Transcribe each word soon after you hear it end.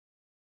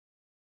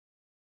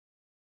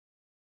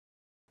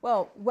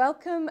Well,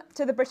 welcome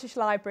to the British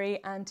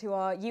Library and to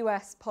our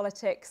US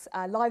politics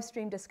live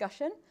stream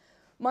discussion.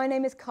 My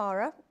name is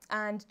Cara,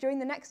 and during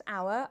the next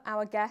hour,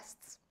 our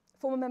guests,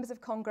 former members of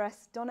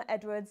Congress, Donna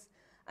Edwards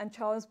and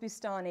Charles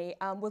Boustany,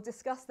 will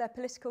discuss their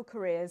political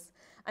careers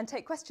and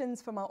take questions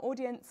from our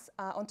audience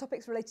on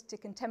topics related to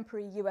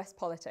contemporary US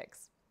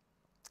politics.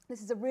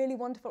 This is a really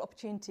wonderful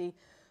opportunity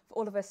for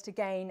all of us to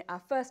gain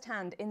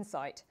first-hand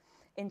insight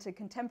into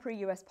contemporary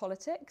US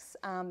politics,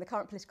 the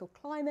current political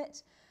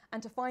climate,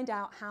 and to find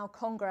out how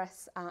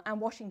Congress and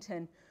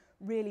Washington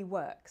really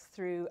works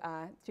through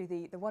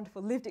the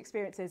wonderful lived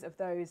experiences of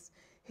those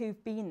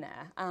who've been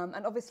there.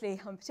 And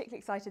obviously, I'm particularly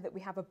excited that we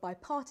have a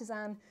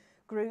bipartisan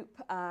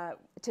group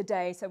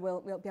today, so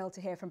we'll be able to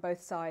hear from both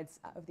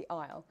sides of the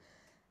aisle.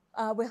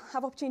 We'll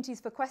have opportunities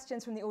for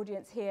questions from the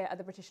audience here at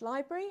the British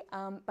Library,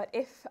 but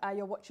if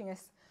you're watching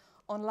us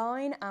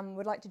online and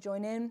would like to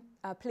join in,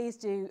 please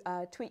do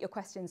tweet your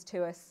questions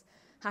to us,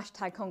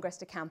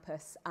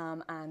 #Congress2Campus,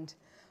 and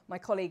my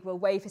colleague will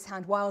wave his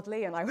hand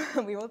wildly and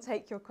we will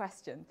take your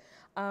question.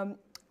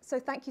 So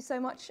thank you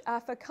so much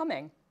for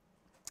coming.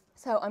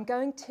 So I'm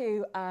going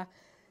to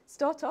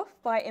start off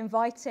by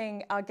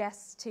inviting our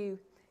guests to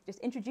just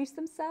introduce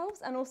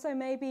themselves and also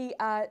maybe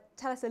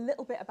tell us a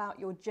little bit about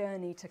your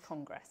journey to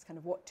Congress, kind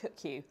of what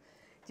took you.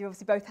 You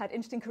obviously both had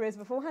interesting careers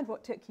beforehand.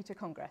 What took you to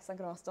Congress? I'm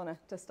going to ask Donna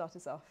to start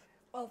us off.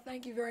 Well,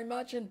 thank you very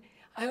much, and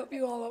I hope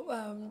you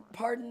all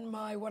pardon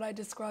what I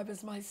describe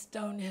as my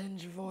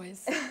Stonehenge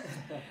voice.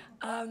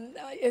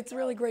 It's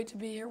really great to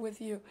be here with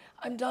you.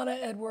 I'm Donna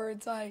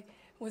Edwards. I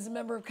was a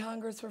member of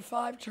Congress for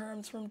 5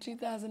 terms from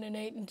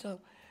 2008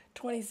 until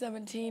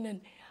 2017,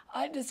 and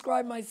I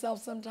describe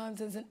myself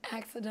sometimes as an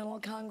accidental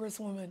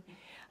congresswoman.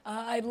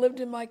 I lived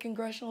in my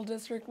congressional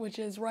district, which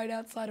is right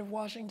outside of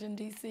Washington,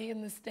 D.C.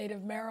 in the state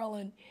of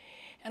Maryland,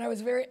 and I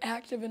was very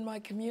active in my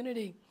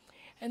community.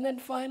 And then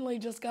finally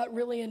just got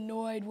really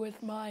annoyed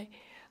with my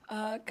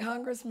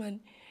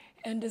congressman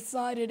and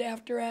decided,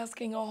 after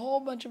asking a whole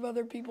bunch of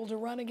other people to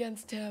run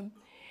against him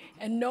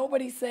and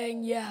nobody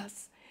saying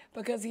yes,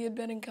 because he had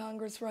been in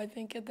Congress for, I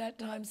think at that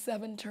time,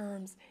 7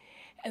 terms.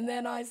 And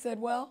then I said,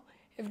 well,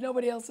 if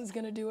nobody else is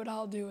going to do it,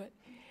 I'll do it.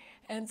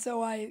 And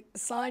so I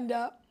signed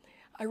up.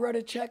 I wrote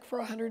a check for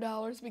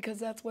 $100 because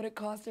that's what it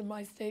cost in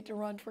my state to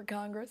run for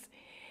Congress.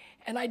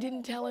 And I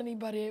didn't tell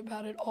anybody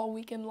about it all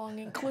weekend long,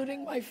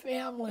 including my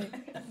family.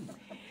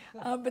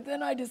 But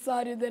then I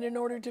decided that in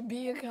order to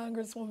be a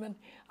congresswoman,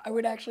 I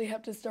would actually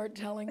have to start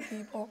telling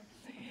people.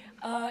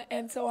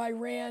 And so I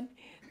ran.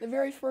 The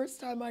very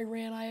first time I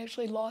ran, I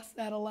actually lost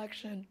that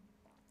election.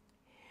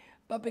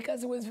 But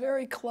because it was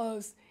very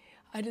close,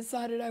 I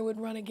decided I would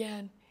run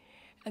again.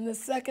 And the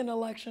second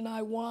election,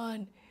 I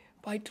won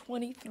by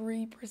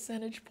 23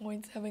 percentage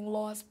points, having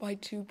lost by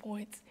 2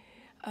 points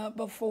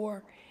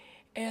before.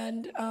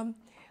 And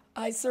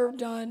I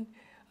served on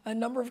a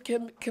number of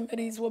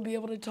committees. We'll be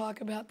able to talk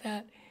about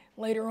that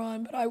later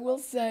on. But I will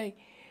say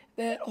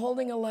that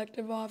holding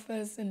elective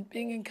office and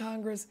being in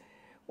Congress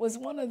was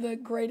one of the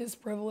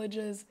greatest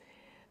privileges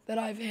that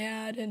I've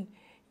had. And,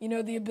 you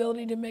know, the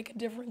ability to make a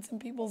difference in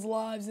people's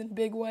lives in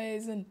big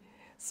ways and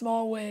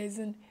small ways.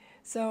 And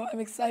so I'm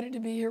excited to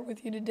be here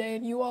with you today.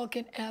 And you all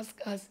can ask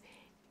us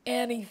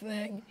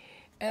anything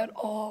at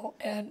all.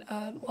 And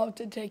I'd love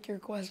to take your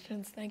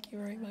questions. Thank you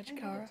very much,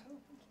 Cara.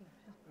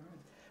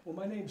 Well,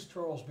 my name is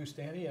Charles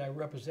Boustany, and I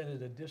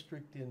represented a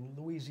district in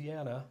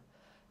Louisiana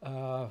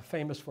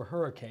famous for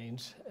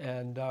hurricanes.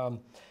 And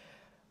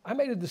I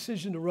made a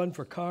decision to run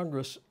for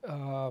Congress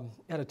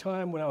at a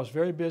time when I was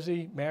very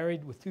busy,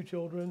 married with 2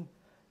 children,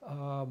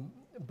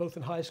 both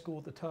in high school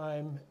at the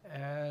time,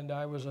 and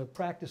I was a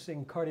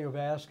practicing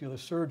cardiovascular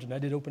surgeon. I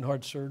did open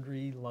heart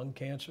surgery, lung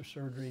cancer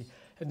surgery.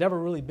 Had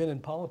never really been in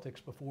politics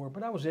before,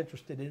 but I was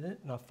interested in it,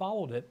 and I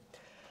followed it.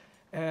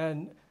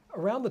 And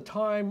around the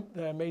time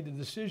that I made the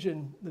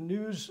decision, the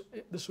news,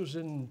 this was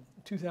in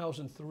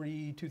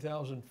 2003,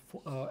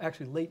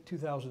 actually late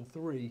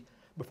 2003,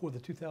 before the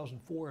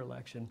 2004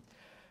 election,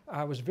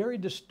 I was very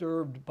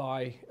disturbed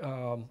by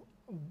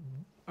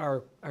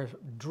our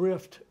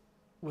drift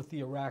with the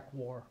Iraq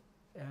War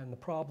and the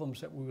problems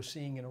that we were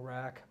seeing in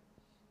Iraq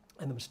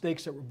and the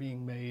mistakes that were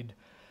being made.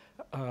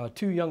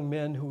 2 young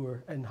men who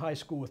were in high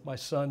school with my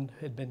son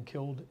had been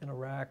killed in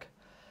Iraq.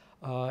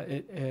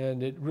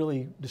 And it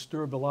really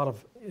disturbed a lot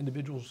of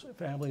individuals,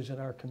 families in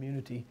our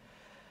community.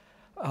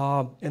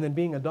 And then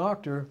being a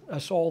doctor, I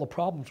saw all the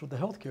problems with the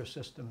healthcare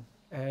system.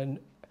 And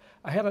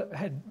I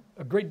had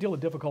a great deal of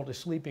difficulty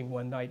sleeping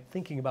one night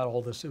thinking about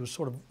all this. It was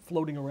sort of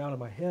floating around in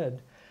my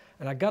head.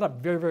 And I got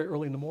up very, very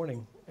early in the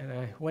morning, and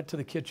I went to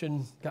the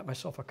kitchen, got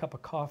myself a cup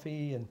of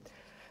coffee, and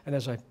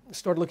as I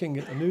started looking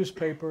at the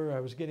newspaper, I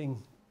was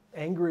getting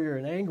angrier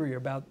and angrier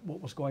about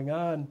what was going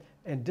on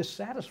and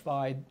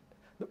dissatisfied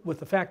with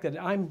the fact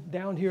that I'm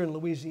down here in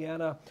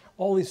Louisiana,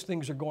 all these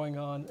things are going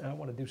on, and I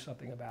want to do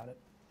something about it.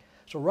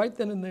 So right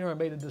then and there, I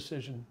made a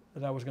decision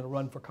that I was going to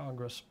run for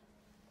Congress.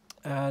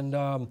 And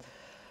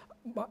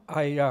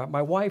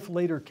my wife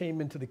later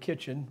came into the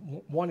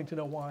kitchen wanting to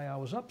know why I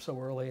was up so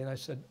early, and I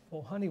said,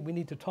 well, honey, we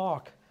need to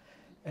talk.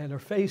 And her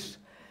face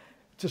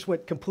just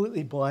went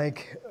completely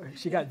blank.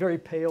 She got very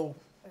pale.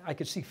 I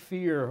could see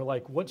fear,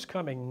 like, what's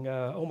coming?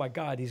 Oh my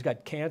God, he's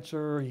got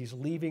cancer, he's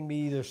leaving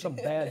me, there's some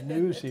bad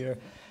news here.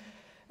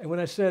 And when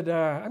I said,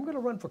 I'm going to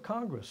run for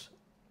Congress,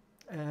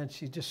 and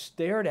she just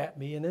stared at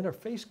me, and then her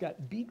face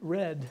got beet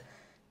red,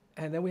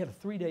 and then we had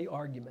a 3-day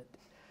argument.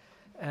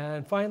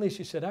 And finally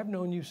she said, I've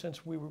known you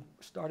since we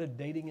started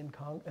dating in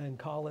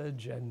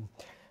college, and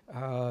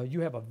you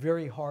have a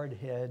very hard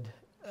head,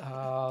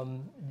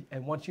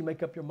 and once you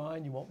make up your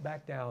mind, you won't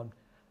back down.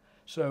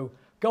 So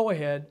go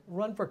ahead,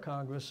 run for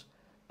Congress.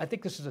 I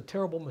think this is a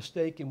terrible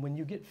mistake, and when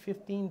you get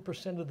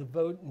 15% of the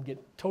vote and get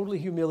totally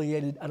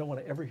humiliated, I don't want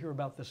to ever hear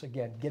about this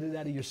again. Get it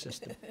out of your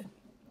system.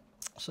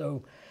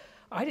 So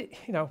I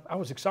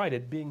was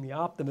excited, being the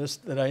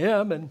optimist that I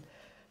am, and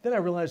then I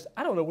realized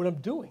I don't know what I'm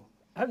doing.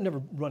 I've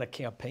never run a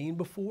campaign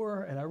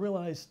before, and I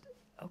realized,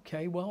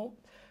 okay, well,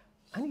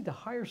 I need to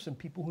hire some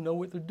people who know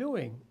what they're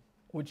doing,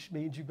 which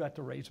means you've got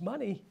to raise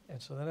money.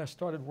 And so then I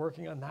started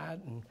working on that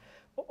and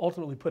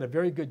ultimately put a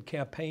very good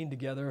campaign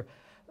together,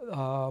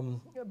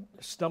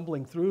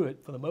 stumbling through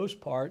it for the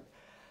most part,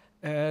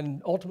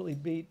 and ultimately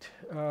beat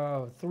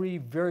 3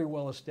 very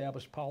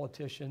well-established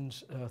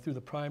politicians through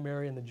the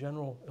primary and the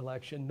general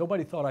election.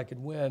 Nobody thought I could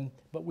win,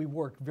 but we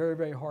worked very,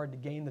 very hard to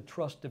gain the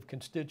trust of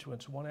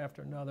constituents one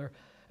after another,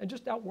 and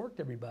just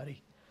outworked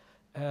everybody.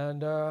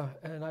 And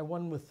I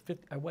won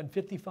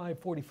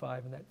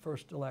 55-45 in that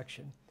first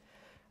election.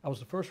 I was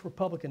the first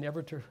Republican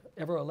ever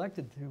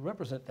elected to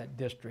represent that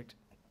district.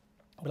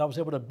 But I was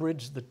able to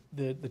bridge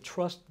the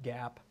trust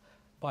gap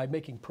by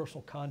making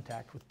personal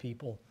contact with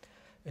people,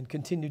 and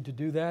continued to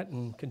do that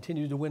and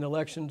continued to win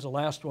elections. The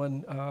last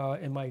one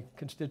in my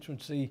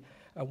constituency,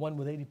 I won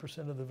with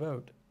 80% of the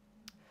vote.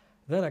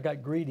 Then I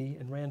got greedy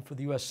and ran for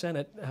the U.S.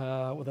 Senate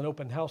with an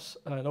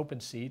open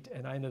seat,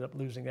 and I ended up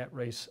losing that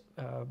race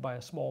by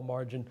a small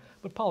margin.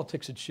 But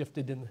politics had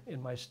shifted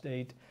in my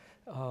state,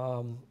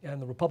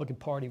 and the Republican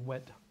Party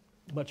went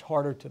much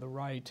harder to the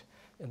right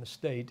in the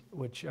state,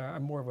 which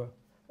I'm more of a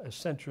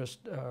centrist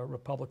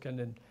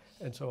Republican,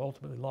 and so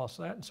ultimately lost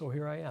that, and so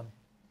here I am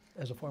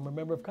as a former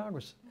member of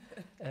Congress.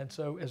 And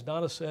so, as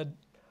Donna said,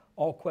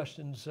 all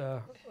questions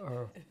are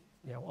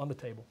on the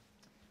table.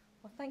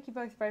 Well, thank you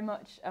both very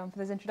much for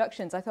those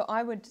introductions. I thought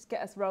I would just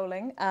get us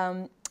rolling,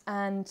 and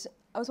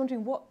I was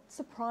wondering, what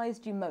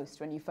surprised you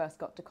most when you first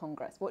got to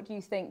Congress? What do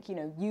you think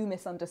you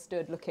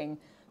misunderstood looking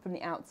from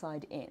the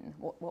outside in?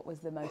 What was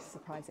the most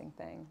surprising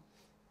thing?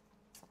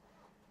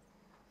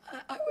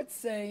 I would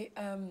say,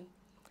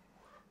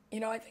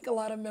 I think a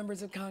lot of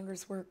members of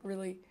Congress work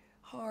really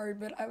hard,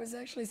 but I was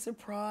actually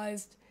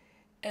surprised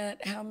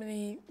at how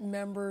many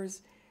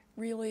members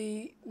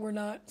really were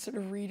not sort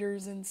of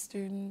readers and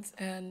students,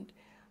 and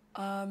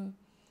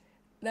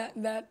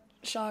that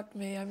shocked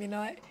me. I mean,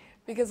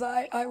 because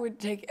I would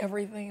take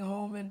everything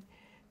home and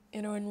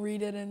and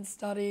read it and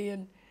study,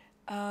 and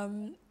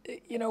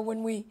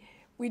when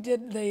we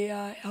did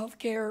the health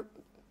care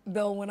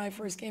bill when I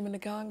first came into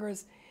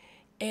Congress,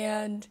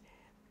 and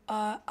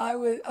I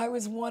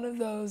was one of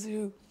those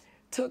who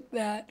took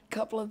that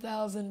couple of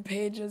thousand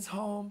pages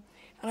home,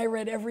 and I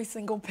read every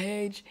single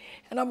page.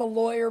 And I'm a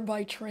lawyer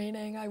by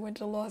training. I went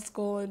to law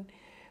school and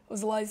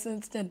was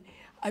licensed, and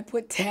I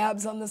put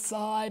tabs on the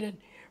side and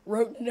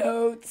wrote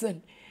notes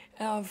and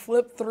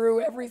flipped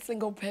through every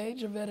single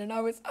page of it. And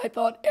I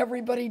thought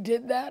everybody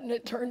did that, and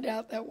it turned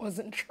out that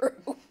wasn't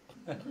true.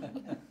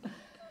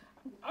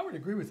 I would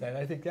agree with that.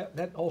 I think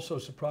that also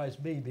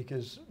surprised me,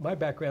 because my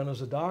background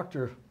as a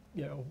doctor,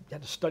 you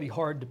had to study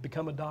hard to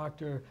become a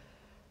doctor.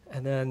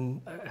 And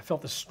then I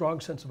felt this strong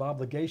sense of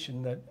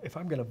obligation that if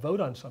I'm going to vote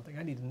on something,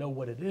 I need to know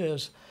what it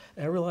is.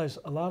 And I realized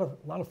a lot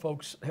of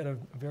folks had a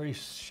very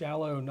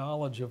shallow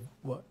knowledge of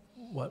what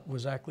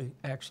was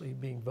actually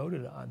being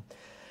voted on.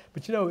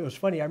 But it was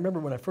funny. I remember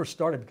when I first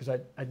started, because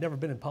I'd never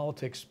been in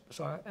politics,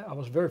 so I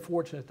was very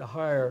fortunate to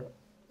hire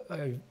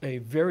a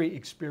very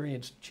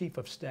experienced chief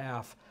of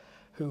staff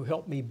who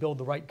helped me build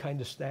the right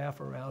kind of staff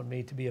around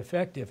me to be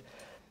effective.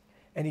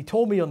 And he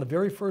told me on the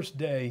very first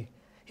day,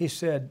 he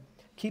said,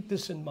 keep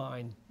this in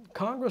mind.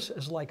 Congress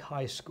is like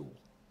high school.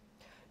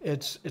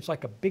 It's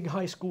like a big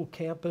high school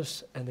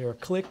campus, and there are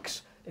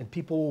cliques, and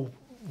people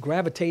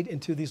gravitate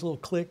into these little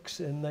cliques,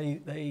 and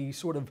they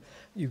sort of,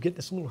 you get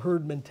this little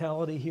herd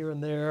mentality here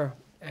and there.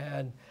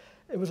 And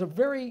it was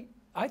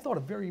I thought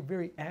a very,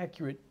 very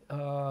accurate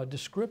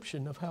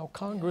description of how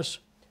Congress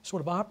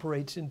sort of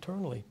operates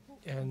internally.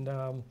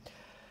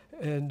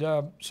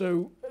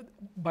 So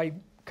by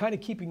kind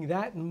of keeping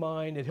that in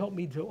mind, it helped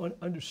me to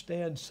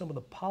understand some of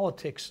the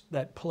politics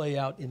that play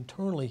out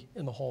internally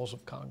in the halls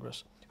of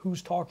Congress.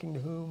 Who's talking to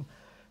whom?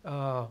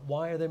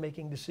 Why are they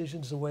making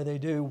decisions the way they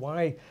do?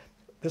 Why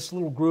this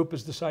little group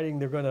is deciding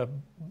they're going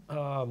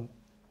to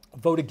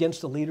vote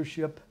against the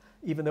leadership,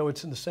 even though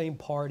it's in the same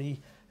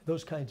party,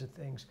 those kinds of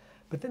things.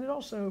 But then it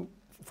also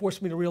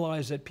forced me to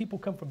realize that people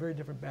come from very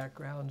different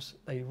backgrounds.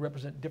 They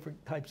represent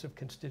different types of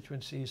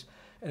constituencies,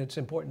 and it's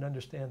important to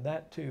understand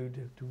that too,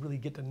 to really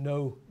get to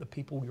know the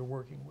people you're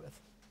working with.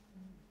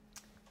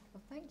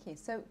 Well, thank you.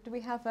 So do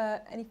we have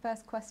any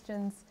first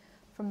questions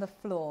from the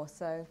floor.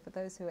 So for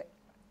those who are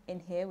in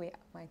here,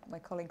 my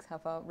colleagues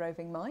have our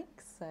roving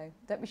mics, so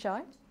don't be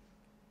shy.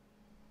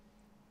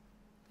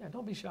 Yeah,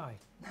 don't be shy.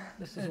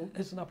 This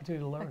is an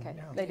opportunity to learn. Okay,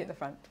 now. lady at the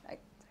front.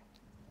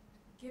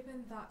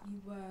 Given that you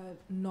were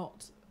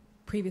not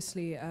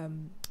previously a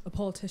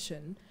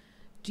politician,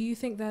 do you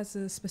think there's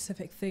a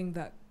specific thing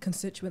that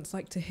constituents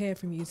like to hear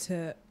from you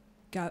to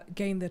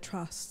gain their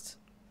trust?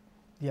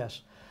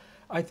 Yes.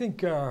 I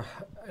think I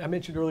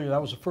mentioned earlier that I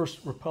was the first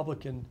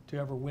Republican to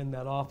ever win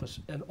that office,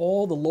 and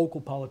all the local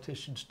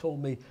politicians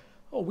told me,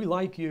 oh, we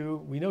like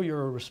you, we know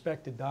you're a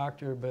respected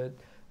doctor, but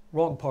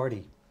wrong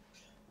party.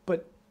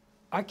 But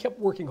I kept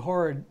working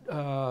hard,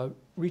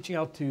 reaching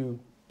out to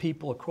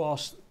people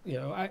across,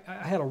 I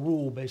had a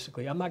rule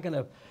basically. I'm not going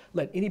to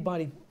let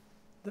anybody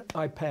that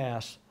I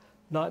pass,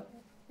 I'm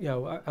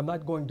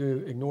not going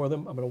to ignore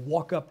them. I'm going to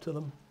walk up to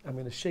them, I'm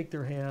going to shake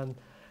their hand,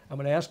 I'm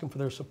going to ask them for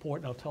their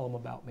support, and I'll tell them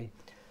about me.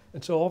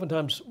 And so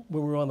oftentimes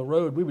when we were on the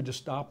road, we would just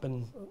stop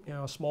in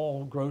a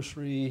small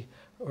grocery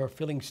or a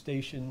filling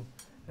station,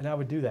 and I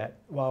would do that.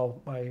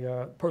 While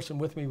my person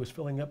with me was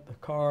filling up the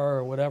car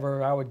or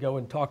whatever, I would go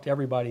and talk to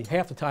everybody.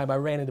 Half the time I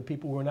ran into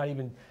people who were not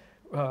even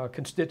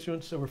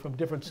constituents, that were from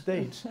different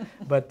states.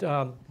 But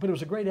it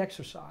was a great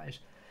exercise.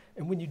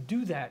 And when you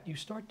do that, you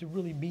start to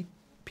really meet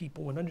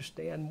people and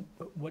understand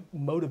what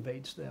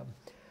motivates them.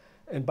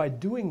 And by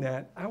doing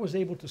that, I was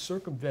able to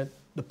circumvent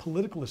the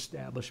political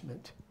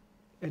establishment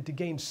and to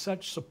gain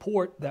such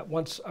support that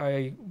once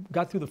I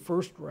got through the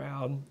first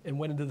round and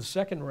went into the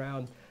second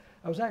round,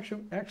 I was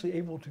actually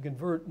able to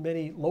convert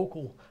many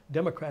local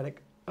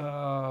Democratic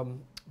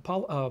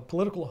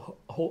political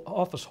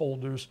office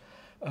holders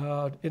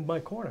in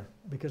my corner,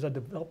 because I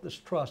developed this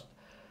trust.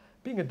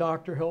 Being a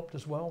doctor helped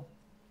as well.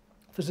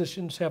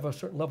 Physicians have a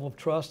certain level of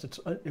trust.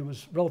 It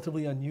was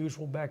relatively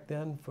unusual back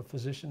then for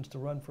physicians to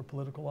run for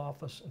political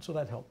office, and so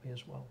that helped me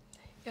as well.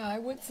 Yeah, I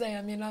would say,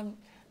 I'm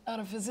not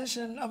a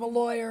physician, I'm a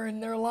lawyer,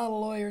 and there are a lot of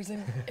lawyers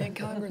in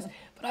Congress,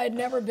 but I had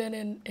never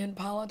been in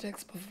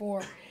politics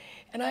before.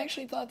 And I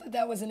actually thought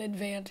that was an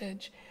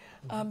advantage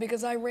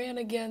because I ran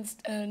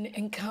against an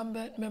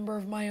incumbent member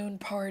of my own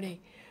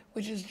party,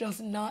 which is just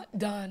not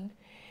done.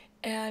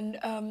 And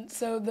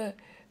so the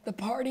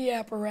party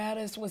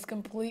apparatus was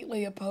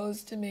completely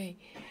opposed to me.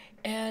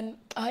 And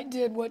I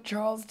did what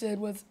Charles did,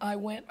 was I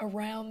went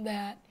around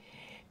that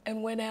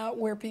and went out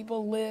where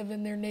people live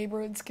in their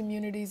neighborhoods,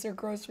 communities, or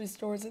grocery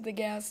stores, at the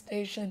gas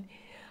station,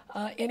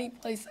 any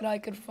place that I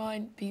could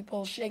find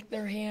people, shake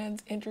their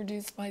hands,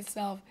 introduce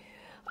myself,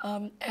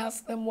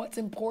 ask them what's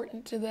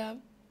important to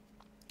them.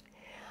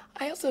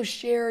 I also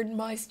shared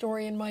my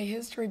story and my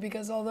history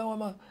because although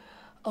I'm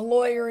a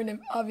lawyer and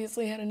have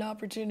obviously had an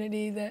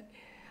opportunity that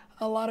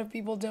a lot of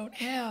people don't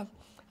have,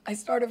 I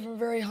started from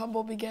very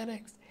humble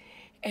beginnings.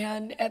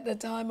 And at the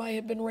time I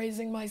had been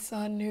raising my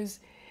son, who's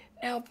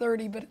now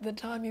 30, but at the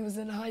time he was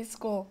in high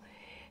school,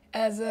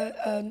 as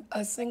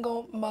a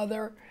single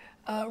mother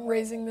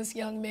raising this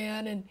young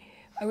man, and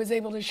I was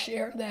able to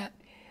share that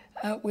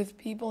with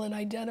people and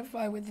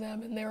identify with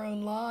them in their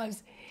own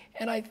lives.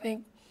 And I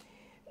think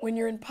when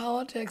you're in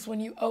politics,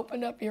 when you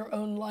open up your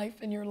own life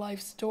and your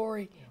life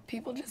story,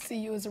 people just see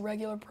you as a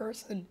regular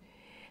person,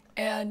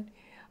 and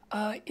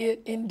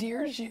it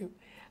endears you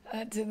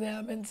to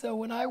them. And so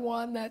when I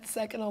won that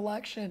second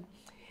election,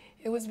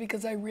 it was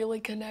because I really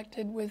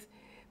connected with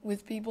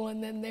people,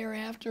 and then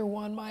thereafter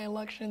won my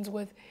elections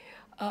with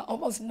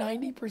almost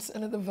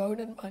 90% of the vote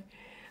in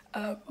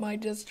my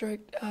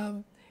district.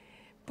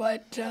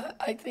 But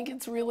I think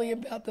it's really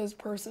about those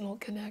personal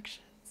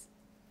connections.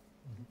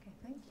 Okay,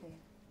 thank you.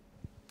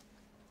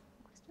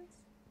 Questions?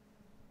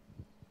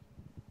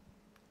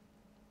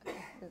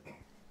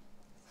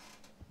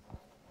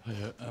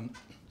 Hiya.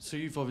 So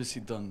you've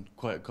obviously done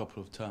quite a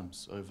couple of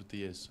terms over the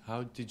years. How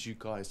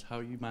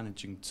are you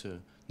managing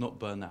to not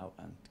burn out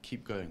and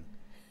keep going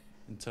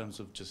in terms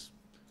of just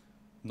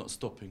not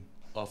stopping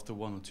after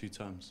one or two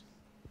terms?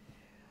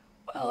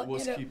 Well,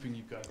 What's keeping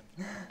you going?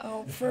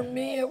 Oh, for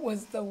me, it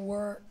was the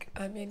work.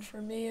 I mean,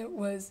 for me, it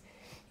was,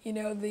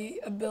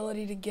 the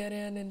ability to get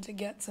in and to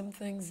get some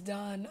things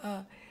done.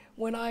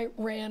 When I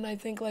ran, I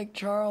think like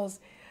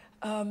Charles,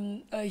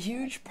 a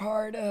huge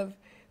part of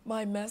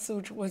my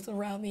message was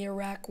around the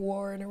Iraq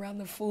War and around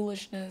the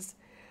foolishness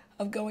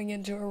of going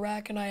into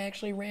Iraq. And I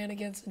actually ran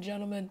against a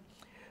gentleman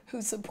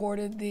who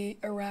supported the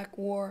Iraq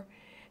War.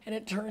 And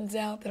it turns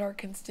out that our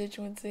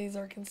constituents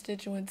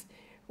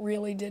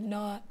really did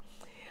not.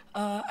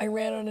 I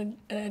ran on an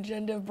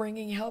agenda of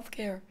bringing health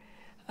care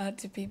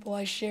to people.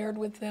 I shared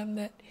with them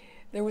that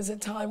there was a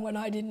time when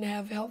I didn't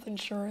have health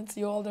insurance.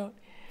 You all don't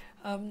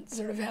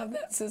sort of have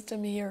that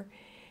system here.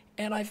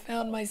 And I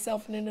found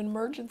myself in an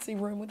emergency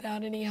room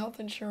without any health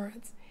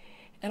insurance.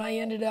 And I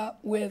ended up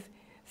with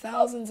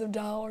thousands of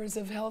dollars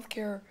of health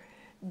care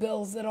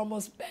bills that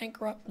almost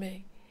bankrupt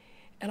me.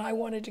 And I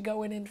wanted to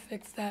go in and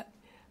fix that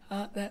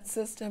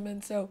system.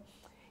 And so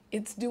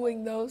it's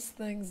doing those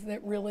things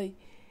that really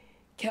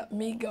kept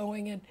me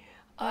going. And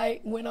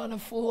I went on a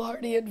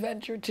foolhardy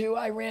adventure too.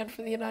 I ran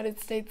for the United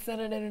States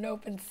Senate in an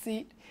open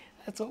seat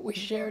That's what we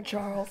share,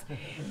 Charles,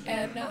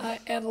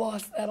 and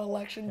lost that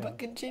election, but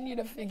continue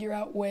to figure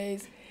out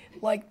ways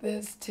like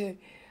this to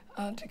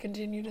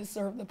continue to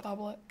serve the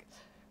public.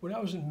 When I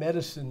was in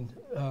medicine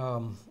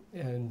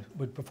and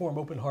would perform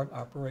open heart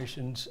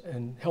operations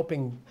and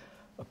helping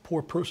a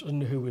poor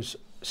person who was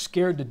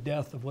scared to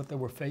death of what they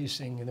were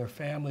facing and their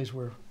families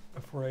were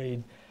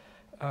afraid,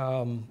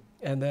 and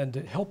then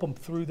to help them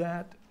through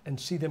that and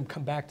see them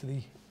come back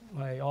to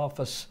my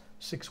office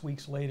 6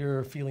 weeks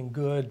later feeling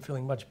good,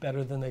 feeling much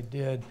better than they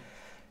did,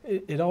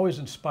 it always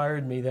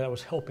inspired me that I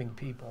was helping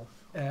people.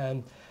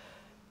 And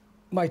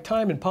my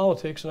time in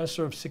politics, and I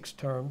served 6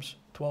 terms,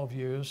 12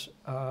 years,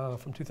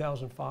 from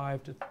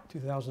 2005 to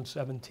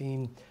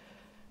 2017,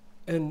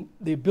 and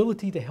the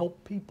ability to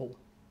help people,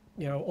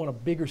 you know, on a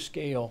bigger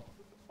scale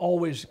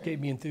always gave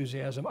me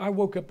enthusiasm. I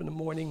woke up in the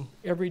morning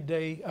every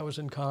day I was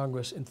in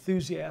Congress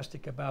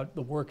enthusiastic about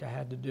the work I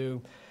had to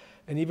do.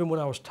 And even when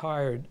I was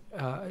tired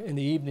in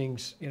the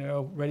evenings, you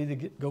know, ready to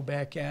go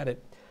back at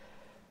it.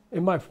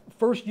 In my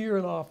first year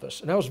in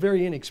office, and I was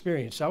very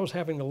inexperienced, I was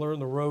having to learn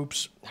the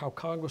ropes, how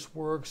Congress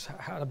works,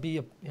 how to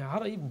be, how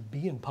to even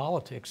be in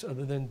politics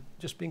other than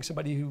just being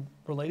somebody who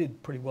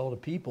related pretty well to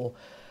people.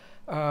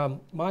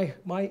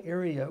 My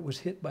area was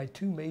hit by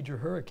 2 major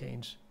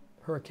hurricanes,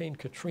 Hurricane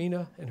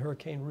Katrina and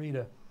Hurricane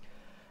Rita.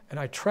 And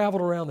I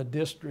traveled around the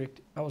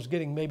district. I was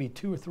getting maybe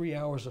 2 or 3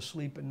 hours of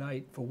sleep a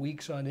night for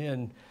weeks on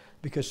end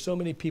because so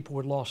many people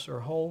had lost their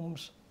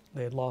homes,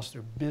 they had lost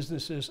their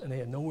businesses, and they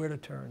had nowhere to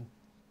turn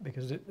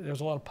because there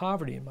was a lot of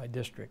poverty in my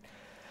district.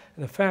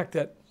 And the fact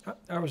that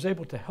I was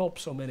able to help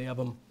so many of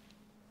them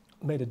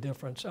made a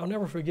difference. I'll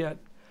never forget,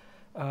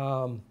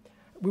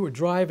 we were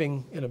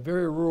driving in a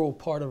very rural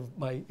part of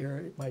my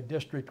area, my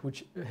district,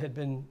 which had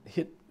been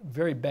hit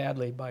very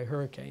badly by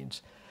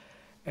hurricanes.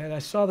 And I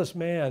saw this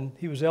man,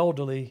 he was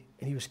elderly,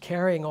 and he was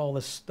carrying all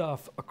this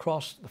stuff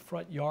across the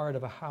front yard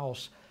of a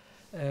house.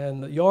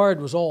 And the yard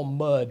was all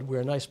mud,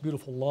 where a nice,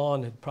 beautiful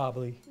lawn had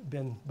probably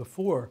been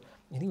before.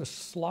 And he was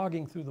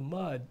slogging through the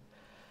mud.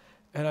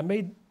 And I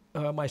made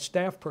my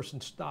staff person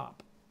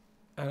stop.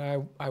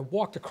 And I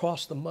walked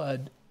across the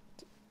mud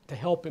to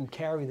help him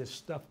carry this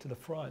stuff to the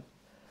front.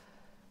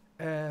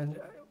 And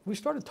we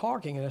started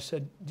talking, and I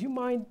said, do you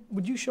mind,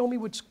 would you show me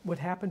what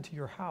happened to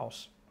your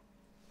house?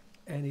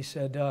 And he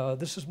said,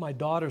 this is my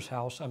daughter's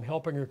house. I'm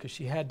helping her because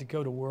she had to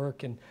go to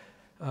work, and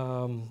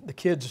the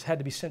kids had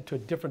to be sent to a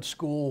different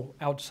school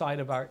outside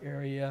of our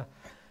area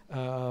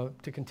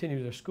to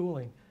continue their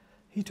schooling.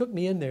 He took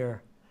me in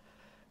there,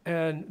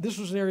 and this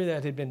was an area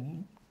that had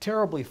been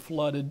terribly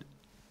flooded.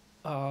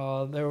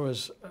 There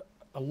was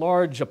a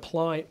large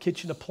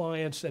kitchen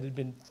appliance that had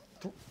been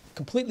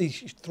completely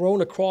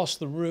thrown across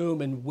the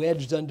room and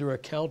wedged under a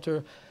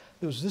counter.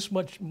 There was this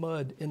much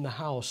mud in the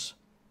house.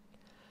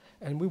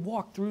 And we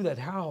walked through that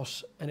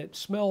house, and it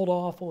smelled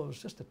awful. It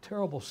was just a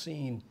terrible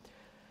scene.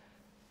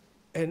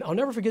 And I'll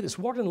never forget this.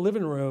 Walked in the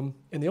living room,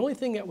 and the only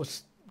thing that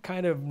was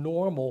kind of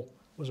normal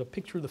was a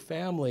picture of the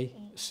family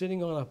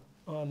sitting on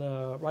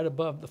right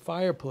above the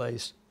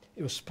fireplace.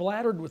 It was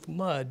splattered with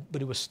mud,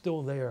 but it was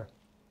still there.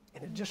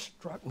 And it just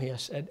struck me. I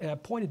said, and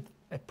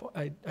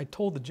I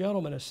told the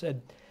gentleman, I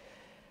said,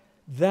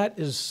 that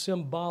is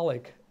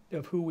symbolic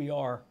of who we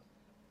are.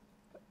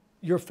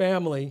 Your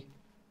family,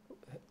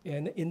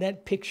 and in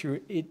that picture,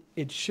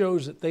 it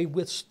shows that they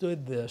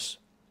withstood this,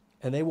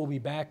 and they will be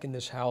back in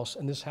this house,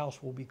 and this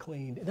house will be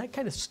cleaned. And that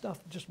kind of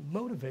stuff just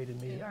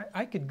motivated me.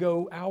 I could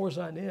go hours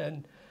on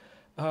end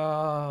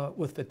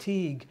with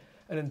fatigue,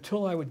 and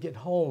until I would get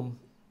home,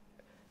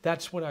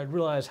 that's when I'd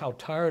realize how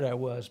tired I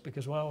was,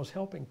 because when I was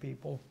helping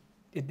people,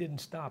 it didn't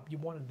stop. You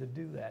wanted to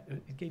do that.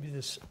 It gave you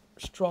this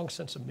strong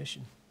sense of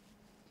mission.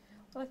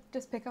 Well, let's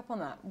just pick up on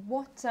that.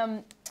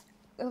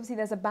 Obviously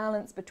there's a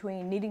balance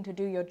between needing to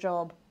do your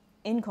job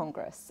in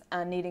Congress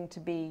and needing to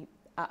be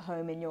at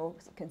home in your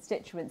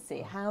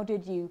constituency. How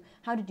did you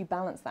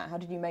balance that? How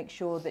did you make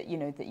sure that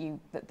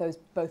that those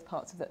both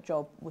parts of that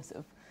job were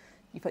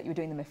you felt you were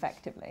doing them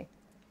effectively?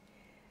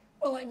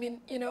 Well, I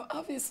mean,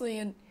 obviously,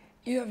 and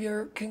you have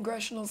your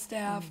congressional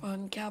staff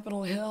on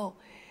Capitol Hill,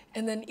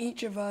 and then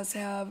each of us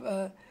have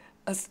a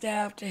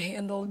staff to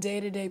handle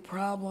day-to-day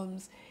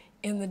problems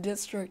in the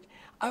district.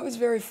 I was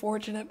very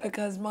fortunate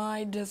because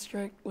my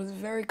district was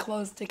very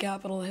close to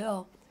Capitol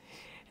Hill.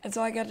 And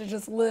so I got to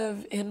just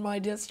live in my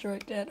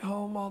district at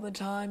home all the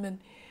time,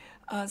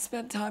 and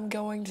spent time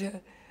going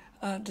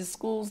to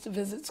schools to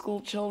visit school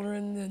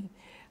children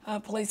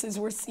and places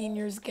where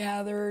seniors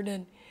gathered,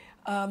 and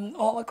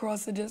all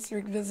across the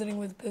district visiting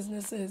with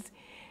businesses.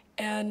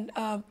 And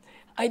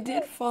I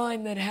did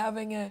find that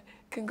having a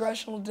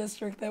congressional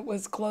district that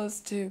was close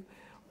to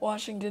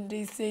Washington,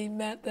 D.C.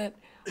 meant that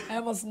I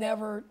almost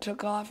never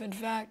took off. In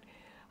fact,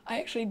 I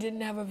actually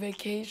didn't have a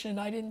vacation.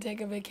 I didn't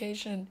take a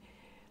vacation.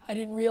 I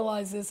didn't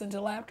realize this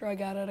until after I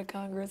got out of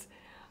Congress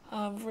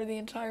for the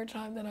entire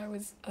time that I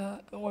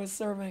was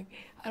serving.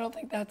 I don't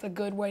think that's a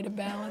good way to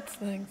balance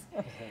things.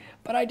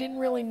 But I didn't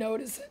really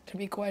notice it, to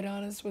be quite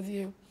honest with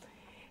you.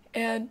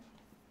 And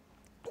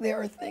there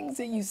are things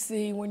that you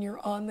see when you're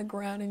on the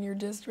ground in your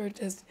district,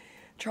 as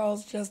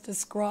Charles just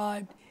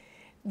described.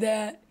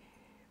 that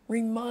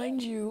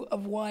remind you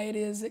of why it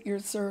is that you're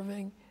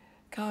serving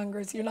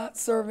Congress. You're not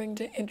serving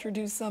to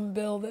introduce some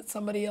bill that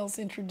somebody else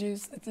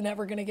introduced that's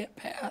never going to get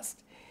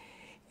passed.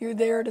 You're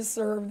there to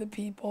serve the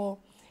people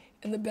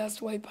in the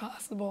best way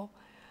possible,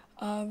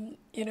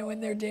 you know,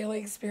 in their daily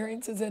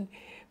experiences. And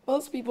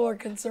most people are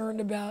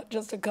concerned about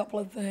just a couple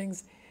of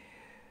things: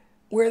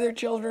 where their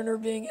children are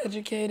being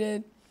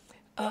educated,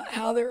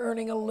 how they're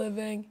earning a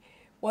living,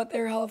 what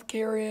their health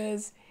care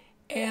is,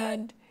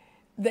 and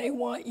they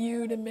want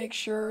you to make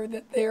sure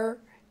that their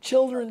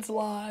children's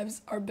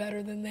lives are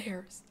better than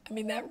theirs. I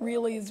mean, that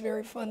really is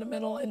very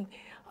fundamental, and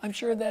I'm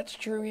sure that's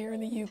true here in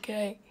the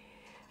UK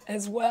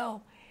as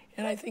well.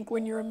 And I think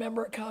when you're a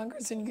member of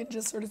Congress and you can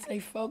just sort of stay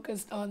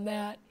focused on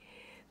that,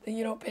 then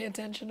you don't pay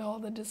attention to all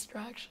the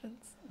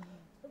distractions.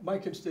 My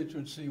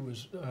constituency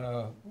was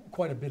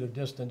quite a bit of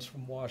distance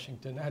from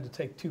Washington. I had to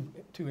take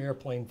two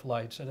airplane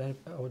flights, and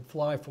I would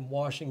fly from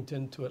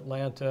Washington to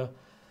Atlanta,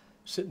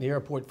 sit in the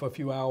airport for a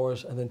few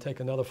hours, and then take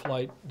another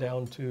flight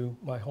down to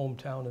my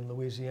hometown in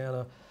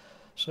Louisiana.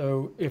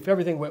 So if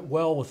everything went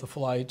well with the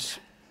flights,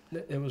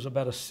 it was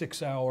about a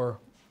 6-hour,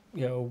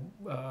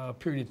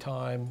 period of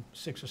time,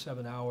 6 or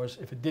 7 hours.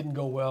 If it didn't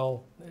go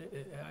well,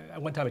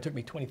 at one time it took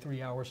me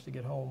 23 hours to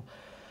get home.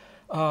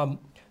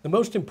 The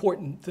most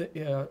important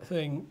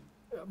thing,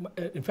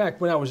 in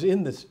fact, when I was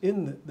in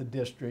the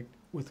district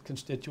with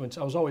constituents,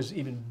 I was always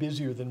even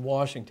busier than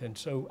Washington.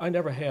 So I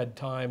never had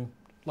time,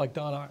 like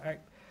Donna,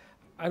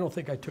 I don't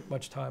think I took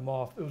much time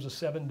off. It was a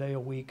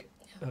 7-day-a-week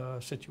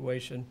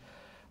situation.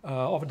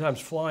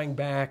 Oftentimes flying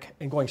back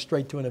and going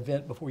straight to an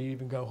event before you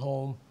even go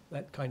home,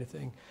 that kind of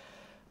thing.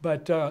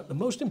 But the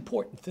most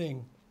important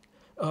thing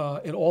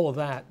in all of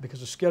that, because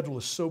the schedule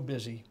is so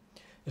busy,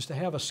 is to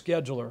have a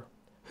scheduler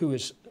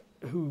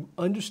who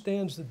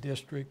understands the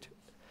district,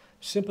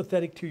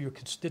 sympathetic to your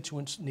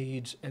constituents'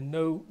 needs, and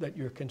know that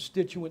your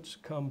constituents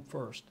come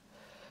first.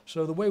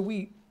 So the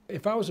way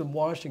if I was in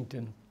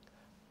Washington,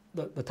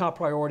 the top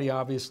priority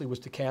obviously was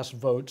to cast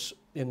votes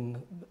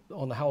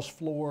on the House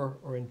floor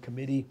or in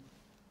committee.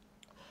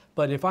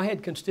 But if I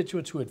had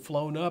constituents who had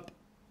flown up,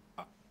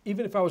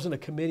 even if I was in a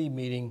committee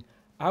meeting,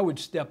 I would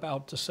step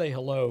out to say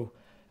hello.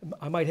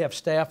 I might have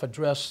staff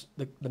address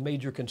the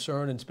major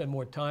concern and spend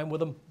more time with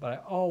them, but I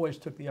always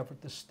took the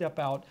effort to step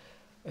out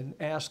and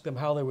ask them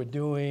how they were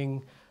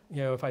doing.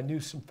 If I knew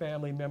some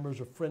family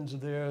members or friends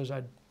of theirs,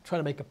 I'd try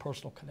to make a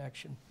personal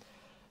connection.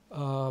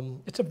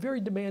 It's a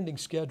very demanding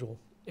schedule,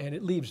 and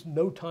it leaves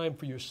no time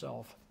for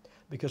yourself,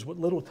 because what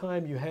little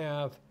time you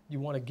have,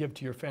 you want to give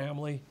to your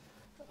family.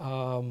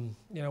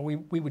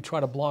 We would try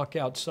to block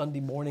out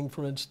Sunday morning,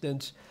 for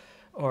instance,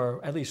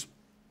 or at least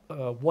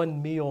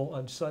one meal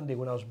on Sunday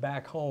when I was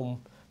back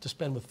home to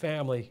spend with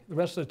family. The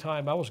rest of the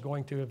time I was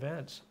going to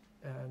events,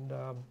 and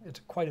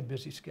it's quite a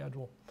busy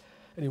schedule.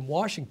 And in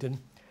Washington,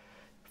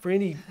 for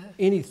any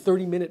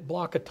 30-minute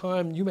block of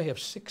time, you may have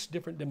 6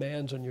 different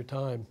demands on your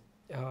time.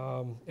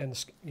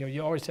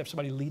 You always have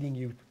somebody leading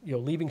you,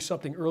 leaving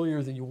something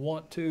earlier than you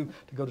want to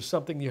go to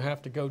something you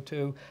have to go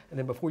to, and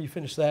then before you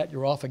finish that,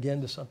 you're off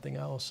again to something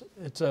else.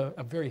 It's a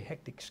very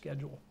hectic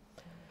schedule.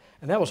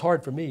 And that was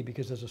hard for me,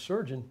 because as a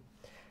surgeon,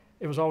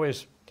 it was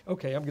always,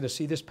 okay, I'm going to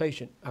see this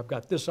patient. I've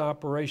got this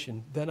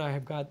operation. Then I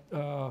have got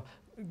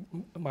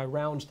my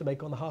rounds to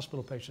make on the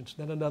hospital patients.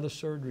 Then another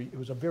surgery. It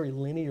was a very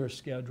linear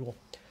schedule.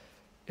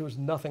 It was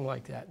nothing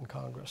like that in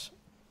Congress.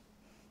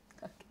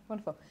 Okay,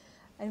 wonderful.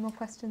 Any more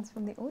questions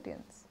from the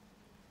audience?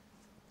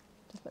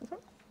 Just at the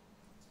front.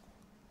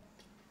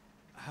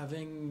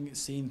 Having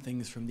seen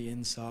things from the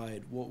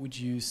inside, what would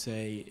you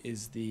say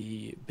is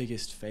the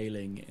biggest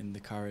failing in the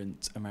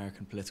current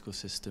American political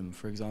system?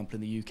 For example,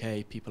 in the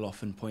UK, people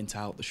often point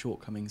out the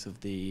shortcomings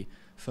of the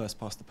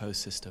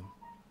first-past-the-post system.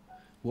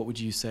 What would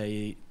you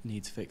say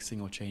needs fixing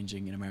or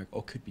changing in America,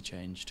 or could be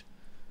changed,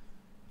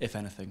 if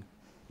anything?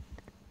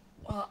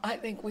 Well, I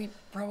think we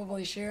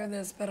probably share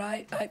this, but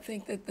I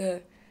think that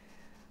the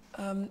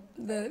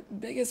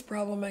biggest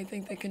problem, I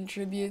think, that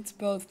contributes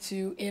both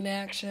to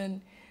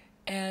inaction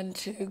and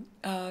to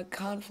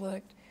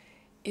conflict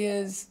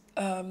is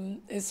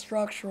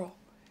structural.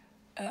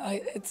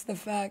 It's the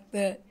fact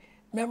that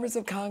members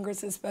of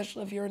Congress,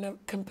 especially if you're in a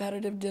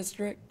competitive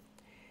district,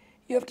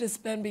 you have to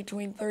spend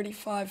between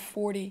 35,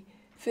 40,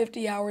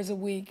 50 hours a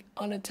week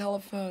on a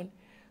telephone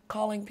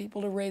calling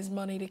people to raise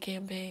money to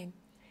campaign.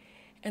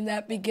 And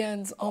that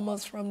begins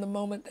almost from the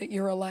moment that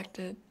you're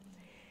elected.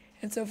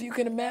 And so if you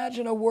can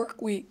imagine a work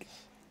week,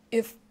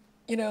 if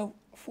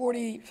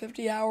 40,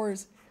 50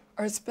 hours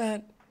are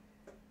spent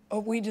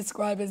what we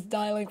describe as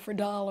dialing for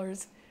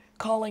dollars,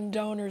 calling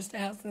donors to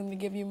ask them to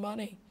give you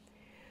money,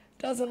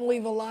 doesn't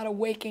leave a lot of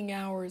waking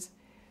hours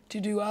to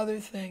do other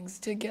things,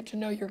 to get to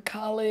know your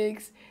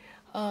colleagues,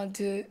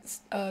 to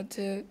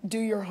do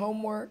your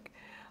homework,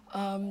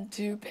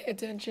 to pay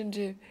attention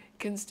to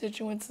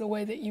constituents the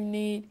way that you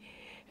need.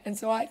 And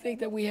so I think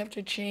that we have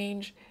to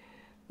change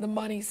the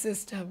money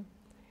system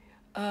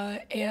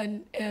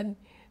and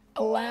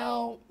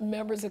allow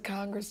members of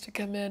Congress to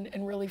come in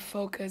and really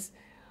focus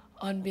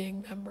on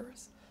being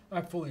members.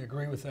 I fully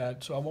agree with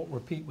that, so I won't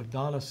repeat what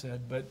Donna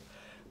said, but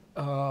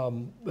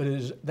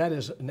that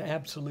is an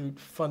absolute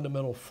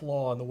fundamental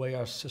flaw in the way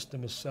our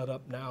system is set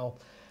up now.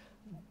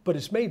 But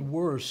it's made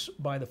worse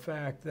by the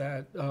fact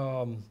that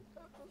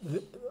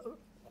the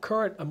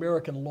current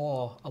American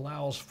law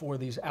allows for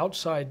these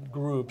outside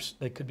groups,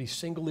 they could be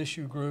single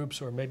issue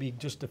groups or maybe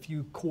just a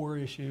few core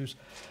issues,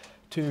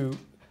 to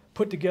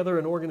put together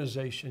an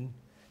organization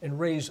and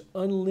raise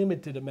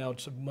unlimited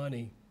amounts of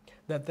money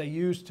that they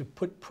use to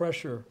put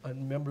pressure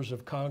on members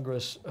of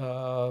Congress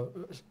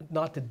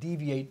not to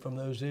deviate from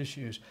those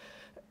issues.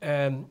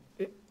 And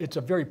it's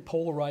a very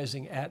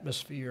polarizing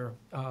atmosphere.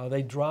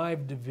 They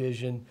drive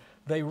division.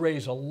 They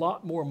raise a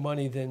lot more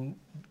money than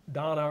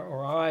Donna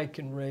or I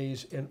can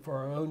raise for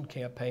our own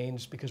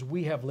campaigns because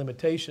we have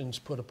limitations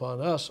put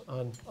upon us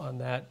on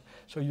that.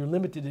 So you're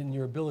limited in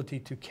your ability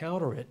to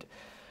counter it.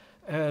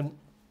 And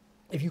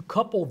if you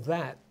couple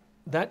that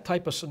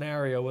type of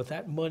scenario with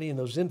that money and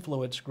those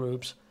influence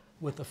groups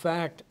with the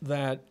fact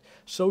that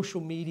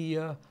social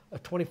media, a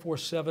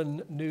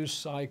 24/7 news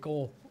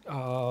cycle,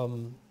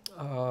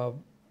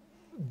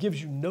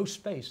 gives you no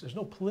space. There's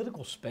no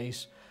political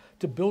space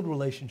to build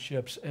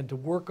relationships and to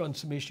work on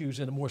some issues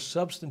in a more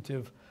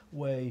substantive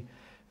way.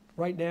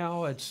 Right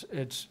now, it's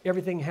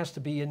everything has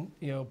to be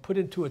put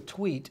into a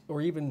tweet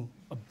or even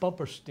a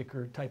bumper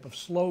sticker type of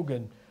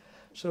slogan.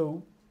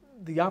 So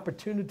the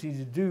opportunity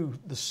to do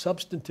the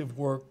substantive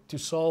work to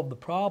solve the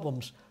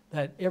problems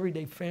that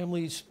everyday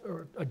families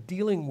are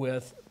dealing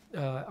with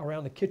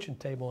around the kitchen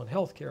table on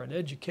healthcare and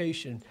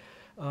education,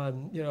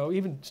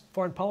 even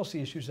foreign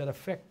policy issues that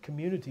affect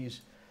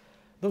communities,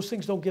 those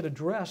things don't get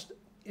addressed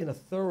in a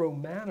thorough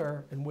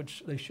manner in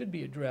which they should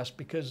be addressed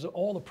because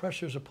all the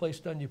pressures are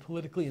placed on you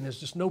politically and there's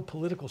just no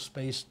political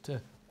space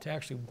to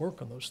actually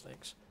work on those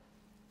things.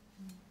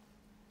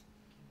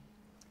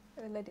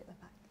 Lady at the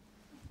back.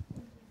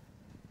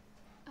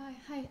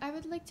 Hi, I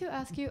would like to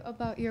ask you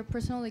about your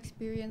personal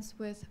experience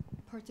with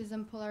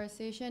partisan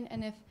polarization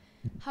and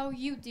how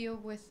you deal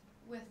with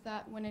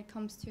that when it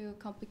comes to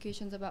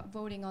complications about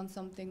voting on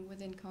something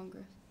within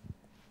Congress.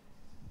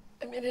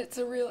 I mean, it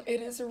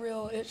is a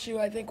real issue.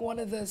 I think one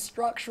of the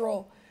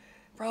structural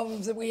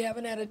problems that we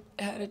haven't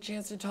had a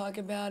chance to talk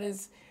about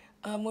is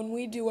when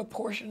we do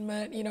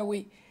apportionment,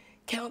 we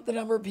count the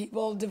number of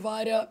people,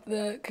 divide up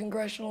the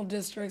congressional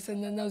districts,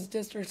 and then those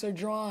districts are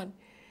drawn.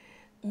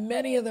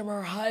 Many of them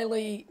are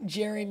highly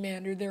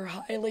gerrymandered. They're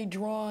highly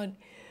drawn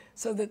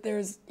so that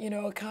there's,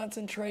 a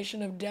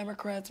concentration of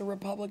Democrats or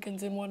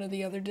Republicans in one of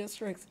the other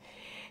districts.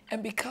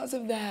 And because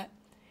of that,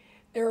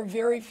 there are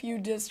very few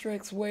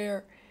districts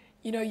where,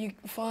 you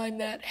find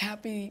that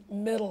happy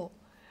middle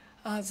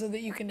so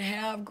that you can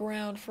have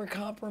ground for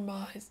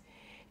compromise.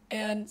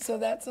 And so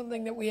that's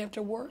something that we have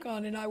to work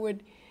on. And I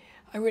would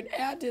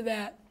add to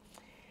that,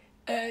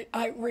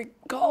 I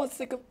recall a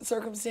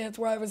circumstance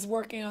where I was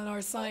working on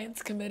our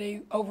science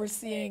committee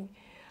overseeing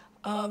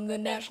the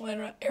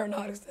National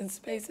Aeronautics and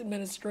Space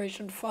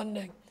Administration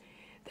funding.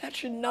 That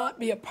should not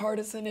be a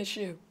partisan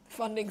issue,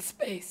 funding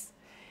space.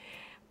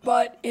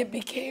 But it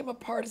became a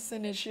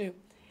partisan issue.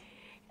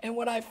 And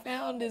what I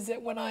found is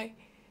that when I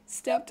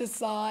stepped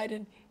aside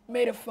and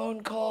made a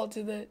phone call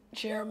to the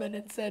chairman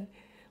and said,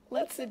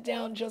 let's sit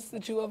down, just the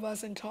two of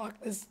us, and talk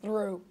this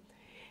through.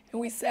 And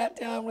we sat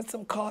down with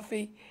some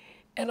coffee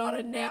and on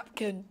a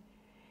napkin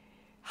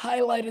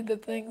highlighted the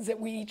things that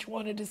we each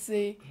wanted to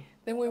see.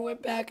 Then we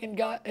went back and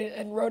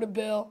wrote a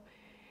bill,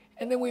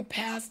 and then we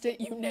passed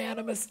it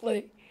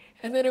unanimously.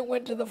 And then it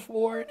went to the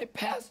floor and it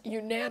passed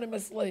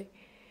unanimously.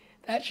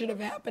 That should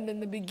have happened in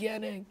the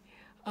beginning.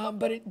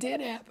 But it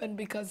did happen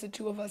because the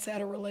two of us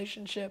had a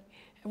relationship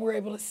and were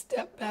able to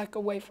step back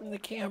away from the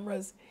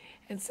cameras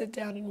and sit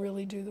down and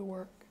really do the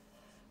work.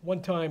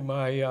 One time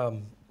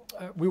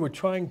we were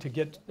trying to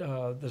get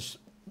this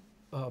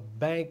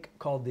bank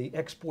called the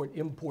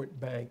Export-Import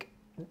Bank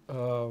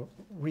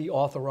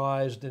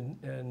reauthorized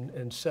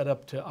and set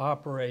up to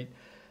operate.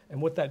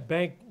 And what that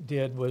bank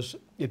did was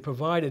it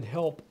provided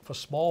help for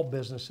small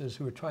businesses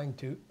who were trying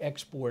to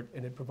export,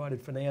 and it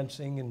provided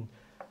financing and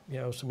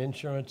some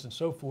insurance and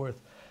so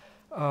forth.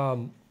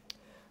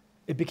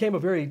 It became a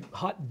very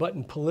hot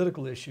button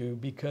political issue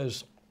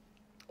because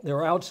there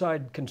were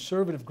outside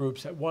conservative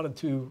groups that wanted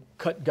to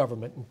cut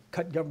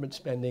government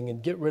spending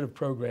and get rid of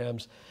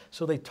programs.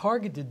 So they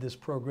targeted this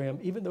program,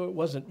 even though it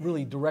wasn't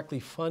really directly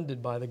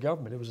funded by the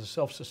government. It was a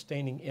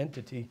self-sustaining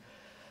entity.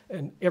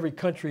 And every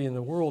country in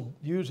the world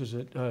uses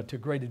it to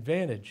great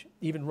advantage.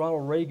 Even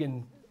Ronald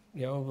Reagan,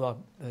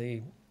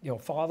 the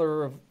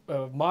father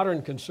of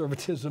modern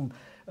conservatism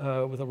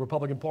with the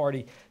Republican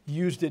Party,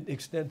 used it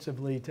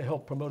extensively to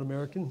help promote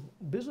American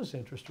business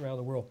interests around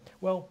the world.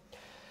 Well,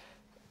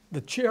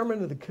 the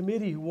chairman of the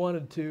committee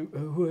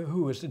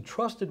who was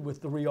entrusted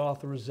with the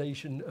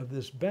reauthorization of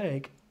this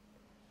bank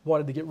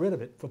wanted to get rid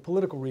of it for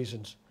political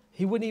reasons.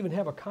 He wouldn't even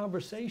have a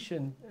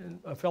conversation,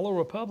 a fellow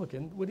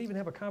Republican wouldn't even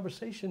have a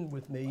conversation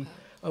with me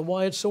on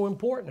why it's so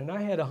important. And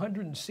I had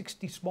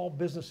 160 small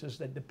businesses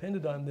that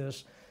depended on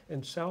this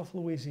in South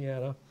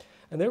Louisiana,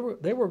 and they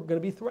were going to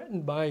be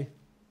threatened by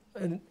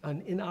an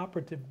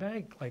inoperative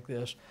bank like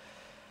this.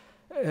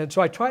 And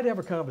so I tried to have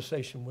a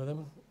conversation with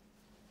him,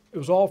 it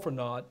was all for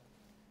naught.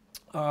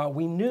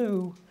 We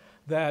knew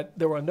that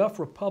there were enough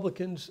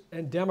Republicans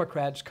and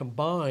Democrats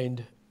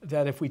combined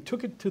that if we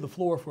took it to the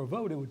floor for a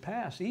vote, it would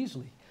pass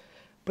easily.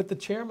 But the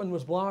chairman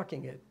was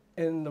blocking it,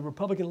 and the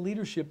Republican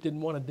leadership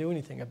didn't want to do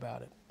anything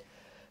about it.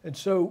 And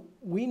so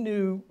we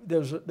knew there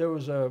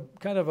was a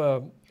kind of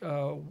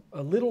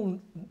a little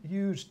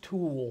used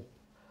tool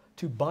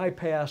to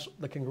bypass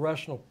the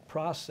congressional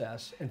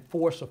process and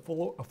force a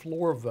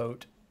floor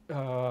vote.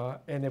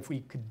 And if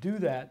we could do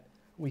that,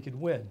 we could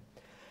win.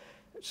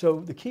 So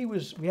the key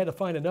was we had to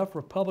find enough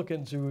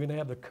Republicans who were going to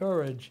have the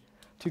courage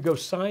to go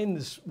sign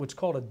this, what's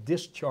called a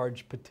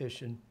discharge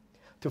petition,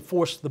 to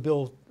force the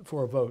bill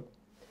for a vote.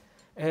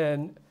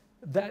 And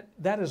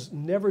that is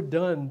never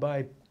done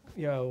by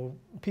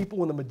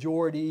people in the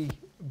majority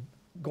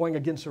going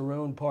against their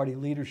own party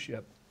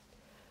leadership.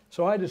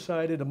 So I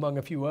decided, among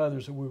a few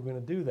others, that we were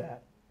going to do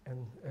that.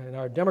 And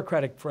our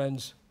Democratic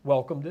friends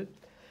welcomed it.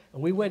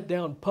 And we went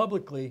down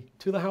publicly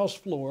to the House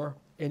floor,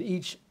 and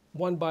each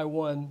one by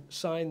one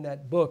signed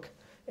that book,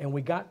 and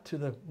we got to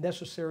the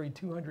necessary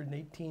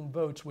 218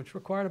 votes, which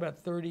required about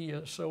 30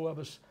 or so of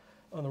us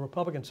on the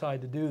Republican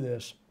side to do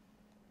this.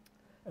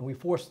 And we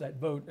forced that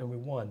vote, and we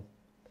won.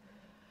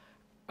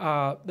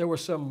 There were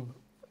some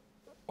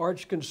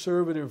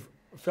arch-conservative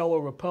fellow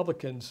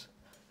Republicans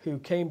who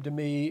came to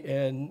me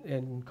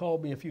and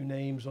called me a few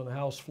names on the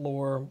House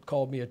floor,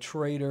 called me a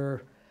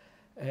traitor.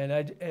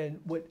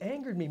 And what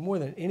angered me more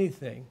than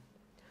anything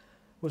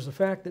was the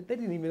fact that they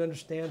didn't even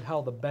understand how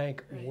the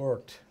bank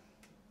worked.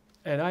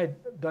 And I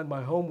had done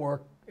my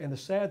homework, and the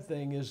sad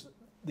thing is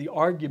the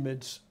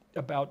arguments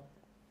about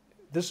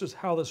this is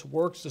how this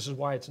works, this is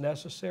why it's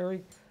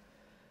necessary,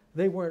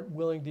 they weren't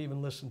willing to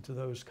even listen to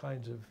those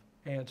kinds of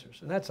answers,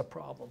 and that's a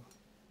problem.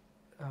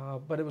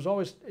 But it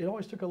always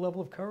took a level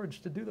of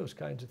courage to do those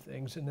kinds of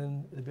things, and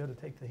then to be able to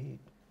take the heat.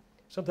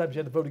 Sometimes you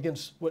had to vote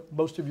against what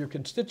most of your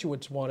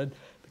constituents wanted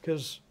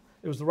because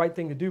it was the right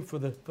thing to do for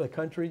the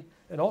country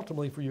and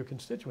ultimately for your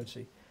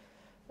constituency.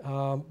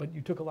 But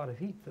you took a lot of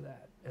heat for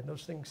that, and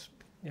those things,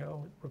 it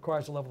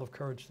requires a level of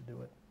courage to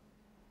do it.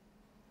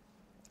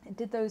 And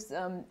did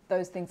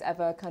those things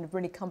ever kind of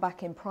really come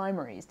back in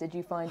primaries? Did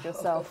you find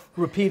yourself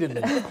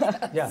repeatedly?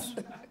 Yes,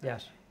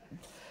 yes.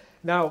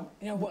 Now,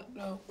 what?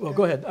 No. Well,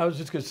 go ahead. I was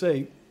just going to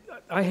say,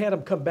 I had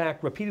them come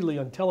back repeatedly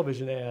on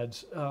television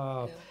ads.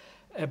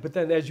 But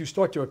then as you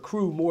start to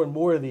accrue more and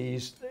more of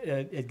these,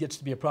 it gets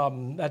to be a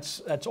problem.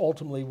 That's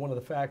ultimately one of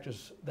the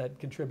factors that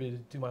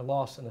contributed to my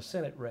loss in the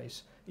Senate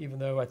race, even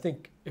though I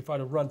think if I'd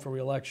have run for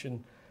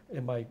re-election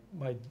in my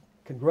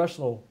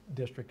congressional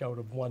district, I would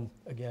have won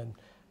again.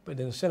 But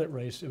in the Senate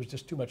race, it was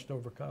just too much to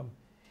overcome.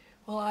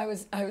 Well, I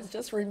was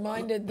just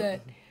reminded that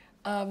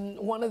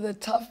one of the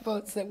tough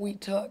votes that we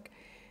took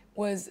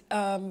was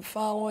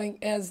following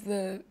as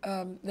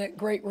that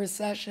Great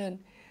Recession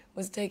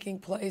was taking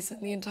place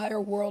and the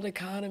entire world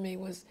economy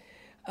was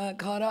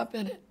caught up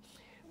in it.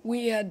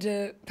 We had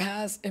to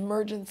pass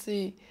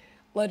emergency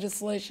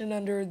legislation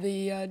under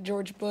the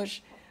George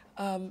Bush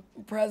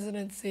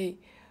presidency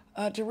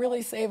to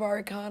really save our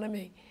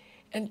economy.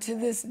 And to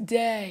this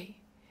day,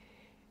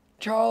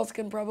 Charles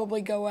can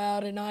probably go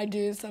out, and I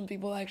do. Some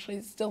people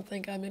actually still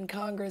think I'm in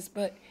Congress,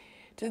 but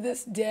to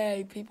this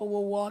day, people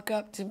will walk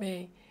up to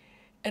me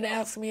and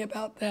ask me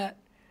about that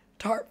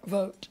TARP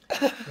vote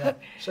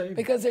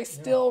because they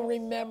still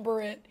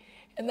remember it.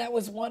 And that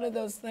was one of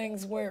those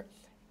things where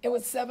it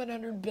was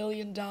 $700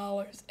 billion,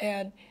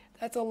 and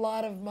that's a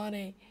lot of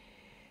money.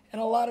 And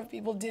a lot of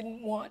people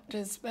didn't want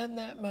to spend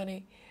that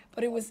money,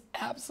 but it was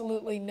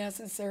absolutely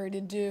necessary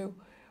to do,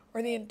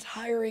 or the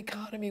entire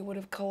economy would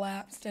have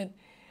collapsed. And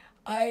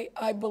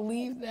I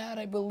believe that.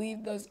 I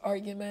believe those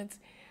arguments.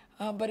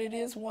 But it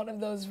is one of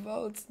those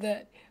votes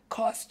that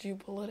cost you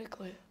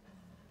politically.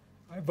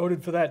 I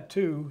voted for that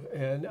too,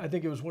 and I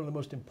think it was one of the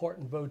most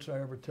important votes I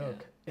ever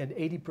took. Yeah. And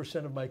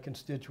 80% of my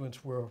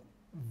constituents were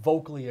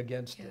vocally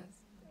against it.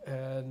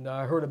 And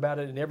I heard about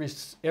it in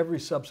every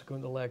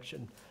subsequent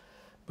election.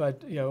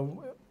 But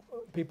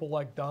people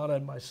like Donna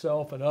and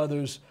myself and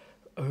others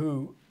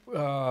who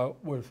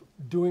were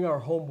doing our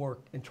homework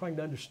and trying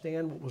to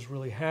understand what was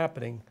really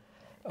happening,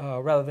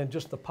 rather than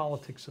just the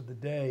politics of the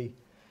day,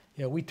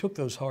 we took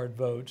those hard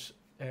votes.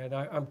 And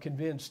I'm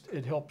convinced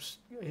it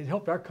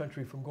helped our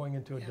country from going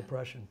into a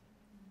depression.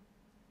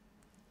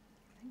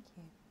 Thank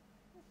you.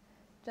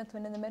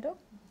 Gentleman in the middle.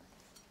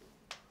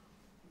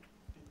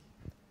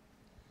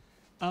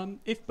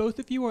 If both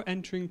of you are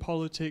entering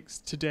politics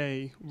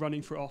today,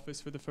 running for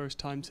office for the first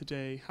time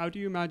today, how do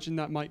you imagine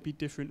that might be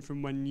different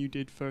from when you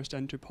did first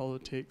enter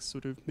politics,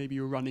 sort of maybe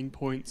your running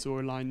points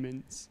or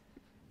alignments?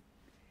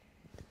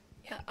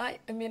 Yeah,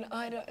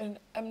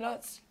 I'm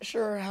not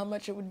sure how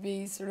much it would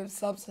be sort of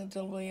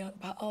substantively on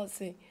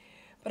policy,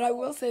 but I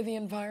will say the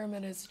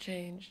environment has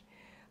changed.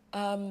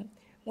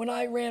 When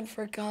I ran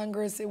for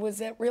Congress, it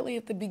was really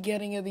at the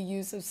beginning of the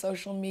use of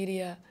social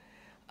media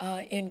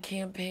in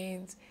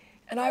campaigns.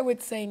 And I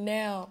would say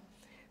now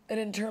that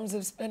in terms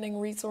of spending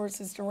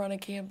resources to run a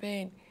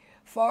campaign,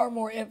 far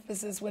more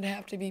emphasis would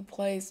have to be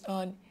placed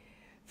on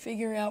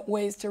figuring out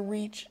ways to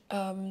reach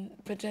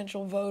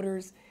potential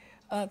voters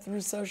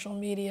through social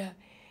media.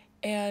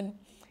 And,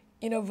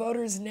 you know,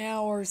 voters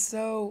now are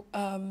so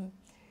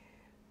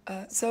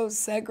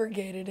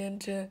segregated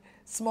into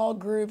small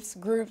groups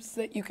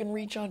that you can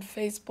reach on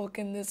Facebook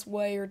in this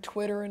way, or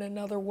Twitter in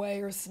another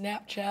way, or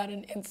Snapchat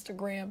and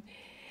Instagram.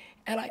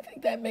 And I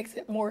think that makes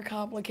it more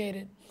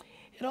complicated.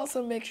 It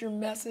also makes your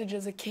message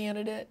as a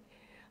candidate,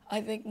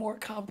 I think, more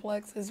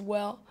complex as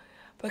well,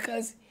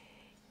 because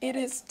it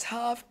is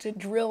tough to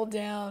drill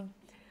down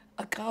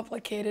a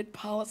complicated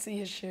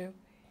policy issue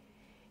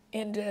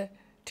into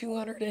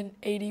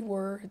 280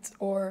 words,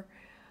 or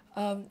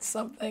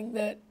something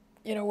that,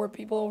 you know, where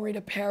people will read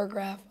a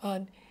paragraph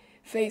on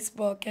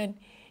Facebook. And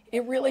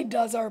it really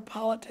does our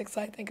politics,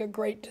 I think, a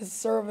great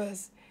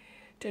disservice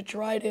to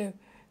try to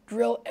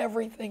drill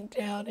everything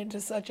down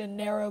into such a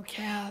narrow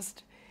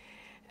cast.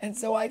 And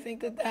so I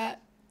think that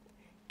that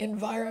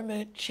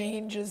environment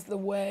changes the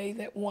way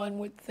that one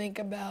would think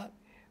about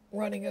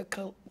running a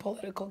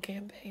political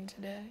campaign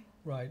today.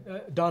 Right.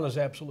 Donna's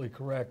absolutely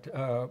correct.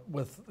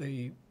 With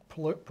the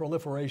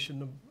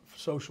proliferation of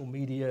social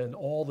media and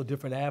all the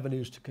different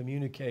avenues to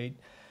communicate,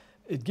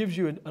 it gives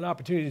you an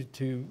opportunity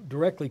to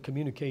directly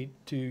communicate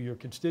to your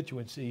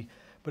constituency,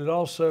 but it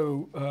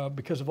also,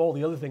 because of all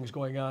the other things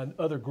going on,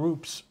 other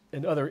groups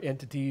and other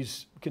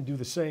entities can do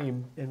the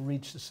same and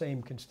reach the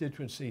same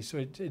constituency. So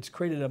it's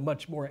created a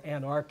much more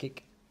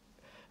anarchic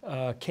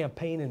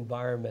campaign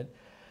environment.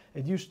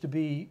 It used to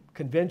be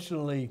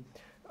conventionally,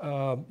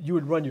 you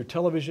would run your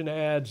television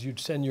ads, you'd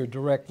send your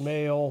direct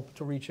mail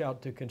to reach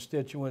out to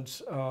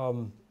constituents,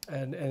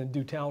 and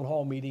do town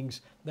hall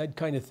meetings, that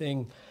kind of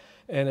thing.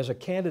 And as a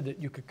candidate,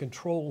 you could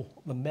control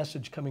the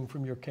message coming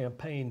from your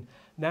campaign.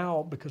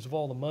 Now, because of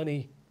all the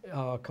money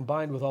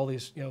combined with all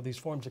these, you know, these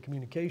forms of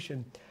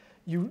communication,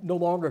 you no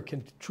longer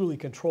can truly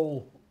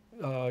control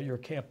your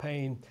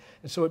campaign.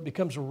 And so it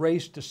becomes a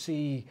race to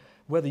see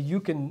whether you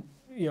can,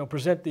 you know,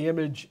 present the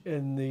image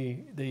in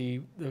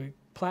the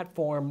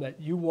platform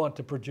that you want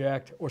to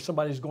project, or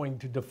somebody's going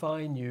to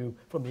define you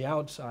from the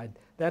outside.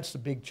 That's the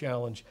big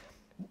challenge.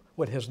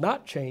 What has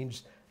not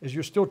changed is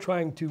you're still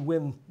trying to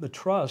win the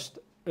trust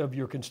of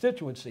your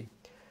constituency.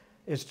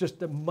 It's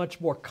just a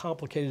much more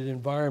complicated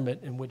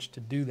environment in which to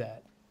do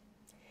that.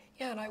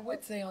 Yeah, and I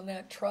would say on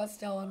that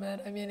trust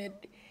element, I mean,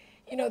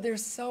 you know,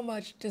 there's so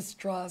much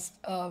distrust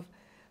of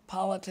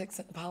politics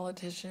and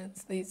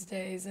politicians these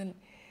days, and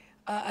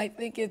I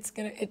think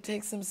it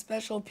takes some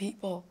special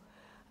people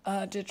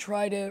to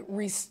try to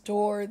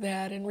restore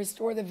that and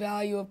restore the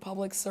value of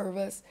public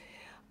service.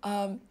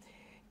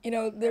 You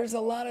know, there's a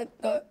lot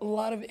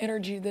of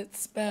energy that's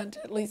spent,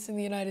 at least in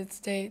the United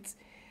States,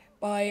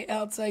 by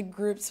outside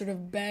groups sort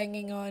of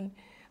banging on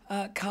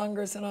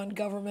Congress and on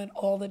government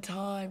all the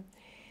time.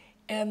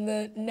 And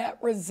the net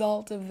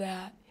result of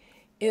that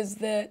is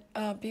that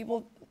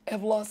people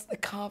have lost the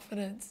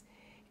confidence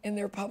in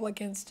their public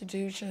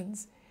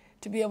institutions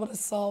to be able to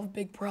solve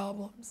big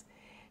problems.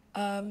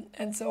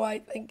 And so I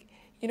think,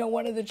 you know,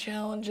 one of the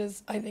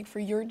challenges, I think, for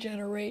your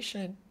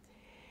generation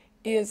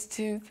is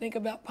to think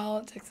about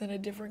politics in a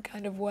different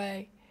kind of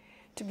way,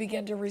 to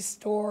begin to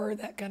restore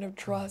that kind of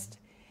trust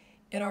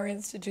in our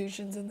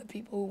institutions and the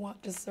people who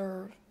want to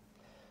serve.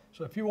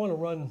 So if you want to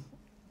run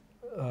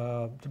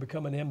to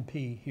become an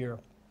MP here,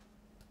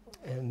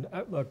 and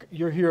look,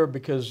 you're here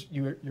because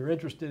you're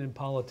interested in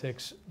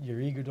politics,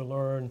 you're eager to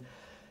learn,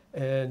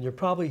 and you're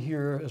probably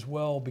here as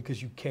well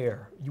because you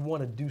care. You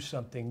want to do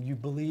something. You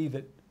believe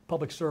that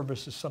public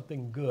service is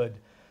something good.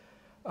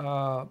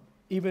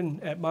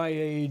 Even at my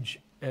age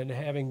and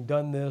having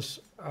done this,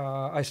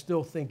 I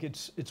still think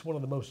it's one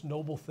of the most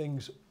noble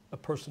things a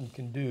person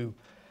can do.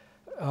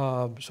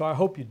 So I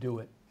hope you do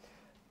it.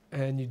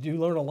 And you do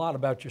learn a lot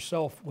about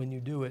yourself when you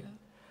do it.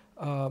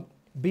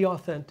 Be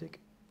authentic,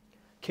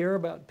 care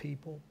about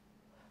people,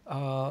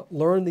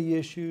 learn the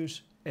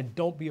issues, and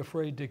don't be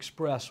afraid to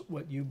express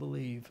what you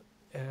believe.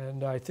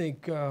 And I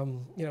think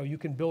you know, you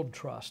can build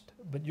trust,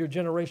 but your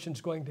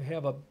generation's going to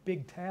have a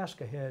big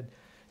task ahead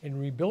in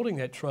rebuilding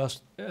that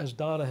trust, as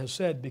Donna has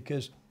said,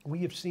 because we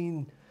have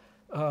seen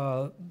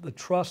the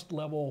trust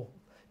level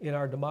in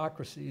our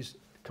democracies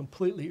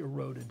completely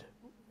eroded.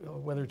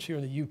 Whether it's here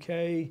in the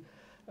UK,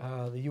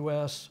 the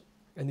US.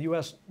 In the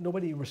US,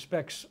 nobody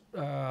respects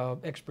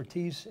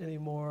expertise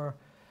anymore.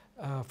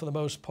 For the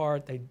most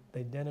part, they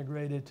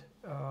denigrate it.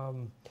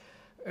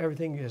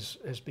 Everything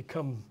has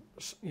become,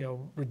 you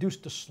know,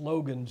 reduced to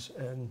slogans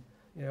and,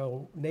 you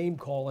know, name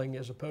calling,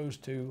 as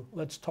opposed to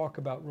let's talk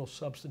about real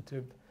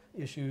substantive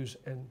issues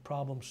and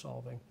problem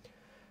solving.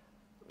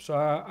 So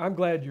I'm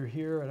glad you're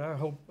here, and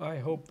I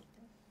hope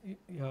you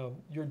know,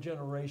 your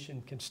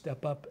generation can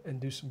step up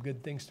and do some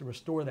good things to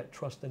restore that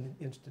trust in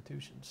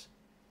institutions.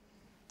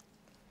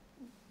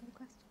 Any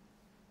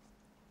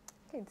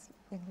questions?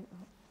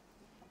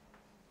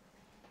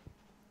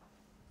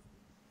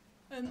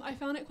 I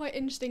found it quite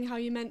interesting how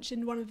you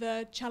mentioned one of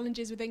the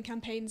challenges within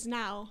campaigns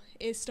now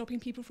is stopping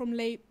people from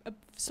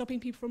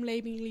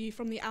labeling you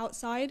from the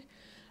outside,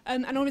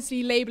 and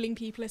obviously labeling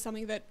people is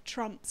something that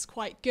Trump's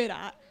quite good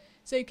at.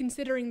 So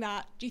considering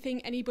that, do you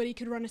think anybody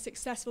could run a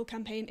successful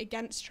campaign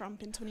against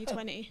Trump in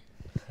 2020?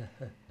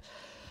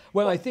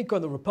 Well, I think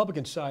on the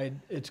Republican side,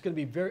 it's going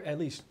to be at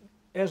least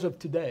as of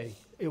today,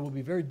 it will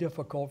be very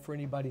difficult for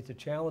anybody to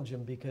challenge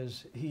him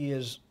because he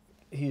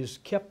has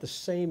kept the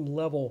same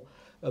level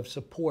of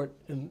support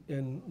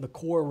in the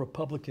core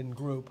Republican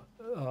group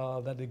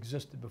that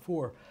existed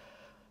before,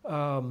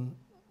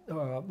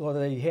 well,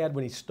 that he had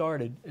when he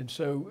started. And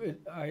so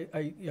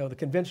the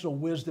conventional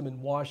wisdom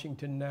in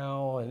Washington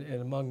now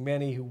and among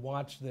many who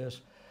watch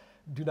this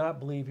do not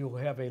believe he will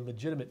have a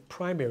legitimate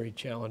primary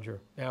challenger.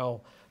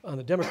 Now, on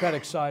the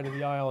Democratic side of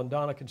the aisle, and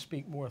Donna can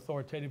speak more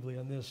authoritatively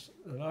on this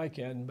than I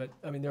can, but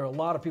I mean, there are a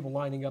lot of people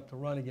lining up to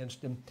run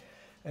against him.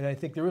 And I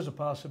think there is a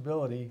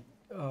possibility,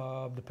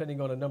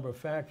 depending on a number of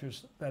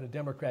factors, that a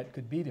Democrat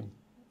could beat him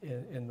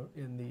in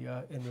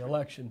the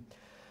election.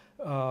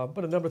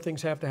 But a number of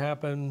things have to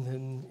happen,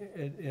 and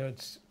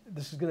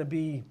this is going to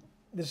be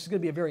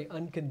a very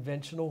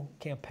unconventional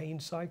campaign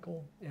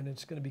cycle, and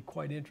it's going to be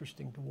quite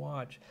interesting to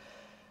watch.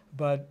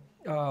 But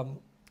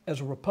as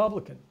a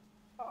Republican,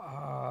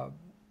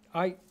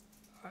 I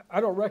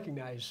don't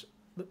recognize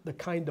the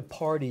kind of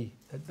party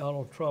that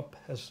Donald Trump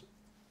has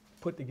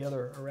put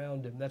together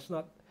around him. That's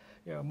not,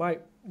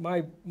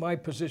 my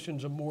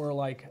positions are more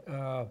like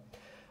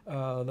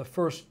the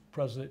first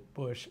President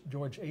Bush,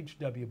 George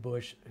H.W.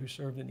 Bush, who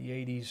served in the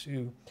 80s,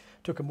 who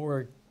took a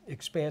more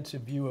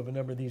expansive view of a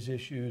number of these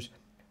issues,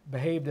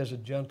 behaved as a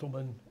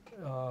gentleman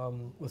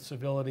with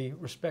civility,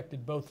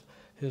 respected both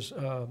his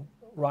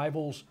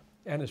rivals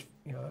and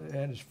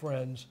his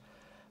friends,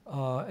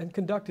 and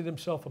conducted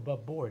himself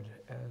above board.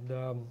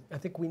 And I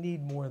think we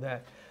need more of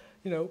that.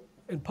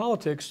 In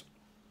politics,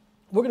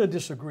 we're going to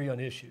disagree on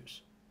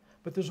issues,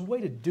 but there's a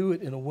way to do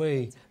it in a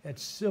way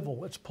that's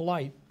civil, it's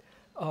polite,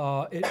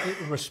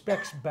 it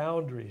respects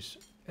boundaries,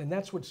 and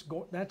that's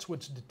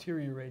what's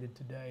deteriorated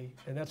today,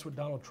 and that's what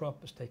Donald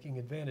Trump is taking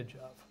advantage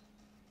of.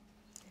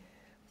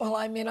 Well,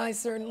 I mean, I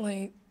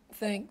certainly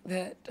think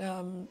that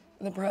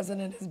the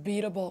president is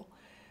beatable,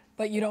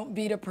 but you don't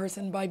beat a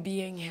person by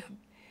being him.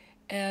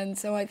 And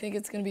so I think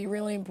it's going to be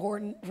really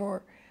important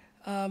for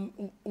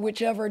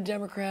whichever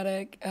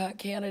Democratic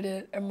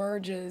candidate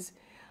emerges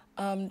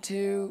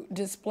to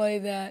display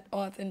that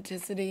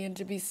authenticity and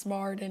to be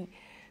smart and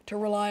to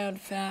rely on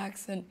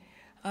facts and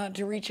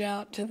to reach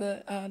out to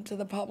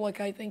the public.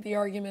 I think the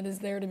argument is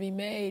there to be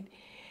made.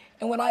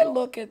 And when I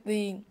look at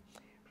the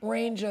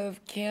range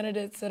of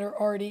candidates that are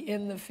already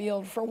in the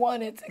field, for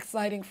one, it's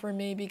exciting for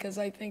me because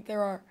I think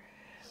there are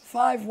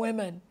 5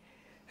 women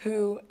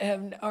who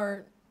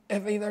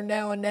have either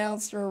now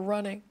announced or are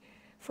running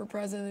for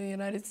President of the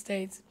United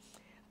States.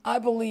 I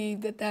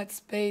believe that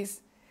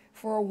space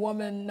for a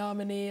woman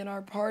nominee in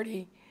our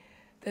party,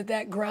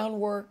 that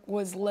groundwork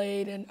was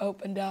laid and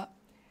opened up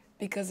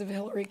because of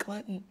Hillary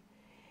Clinton.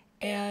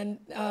 And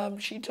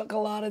she took a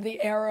lot of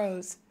the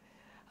arrows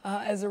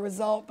as a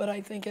result, but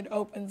I think it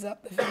opens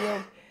up the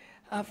field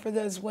for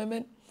those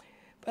women.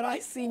 But I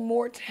see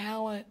more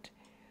talent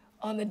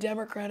on the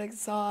Democratic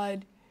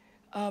side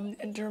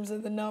in terms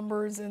of the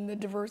numbers and the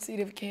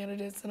diversity of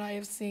candidates than I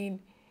have seen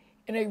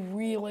in a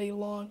really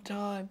long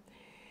time.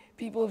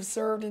 People have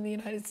served in the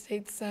United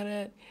States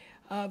Senate.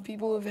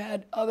 People have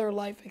had other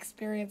life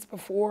experience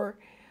before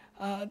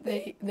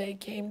they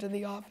came to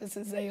the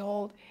offices they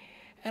hold.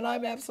 And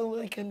I'm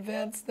absolutely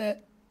convinced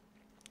that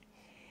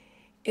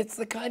it's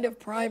the kind of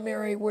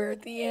primary where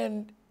at the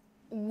end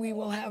we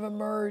will have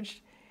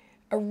emerged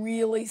a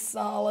really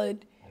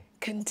solid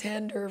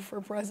contender for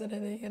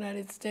President of the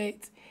United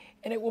States.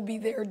 And it will be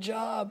their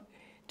job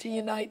to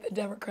unite the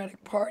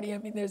Democratic Party. I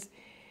mean, there's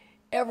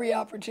every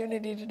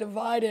opportunity to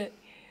divide it,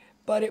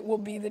 but it will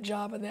be the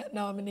job of that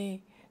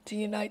nominee to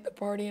unite the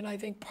party. And I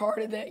think part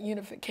of that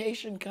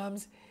unification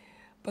comes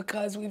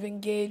because we've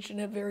engaged in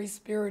a very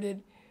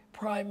spirited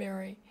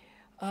primary,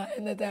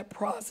 and that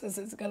process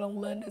is going to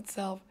lend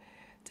itself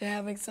to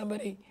having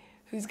somebody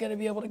who's going to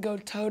be able to go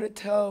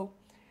toe-to-toe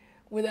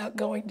without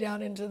going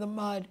down into the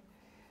mud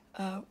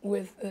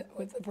with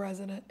the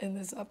president in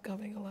this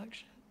upcoming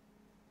election.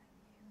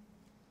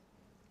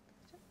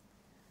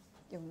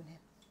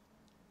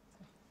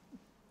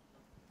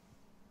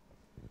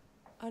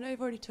 I know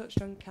you've already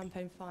touched on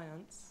campaign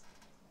finance,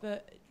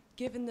 but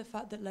given the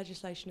fact that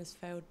legislation has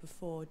failed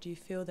before, do you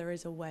feel there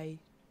is a way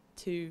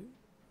to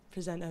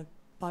present a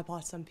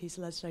bipartisan piece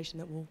of legislation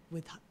that will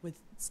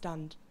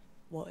withstand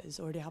what has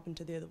already happened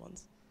to the other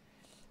ones?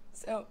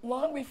 So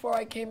long before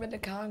I came into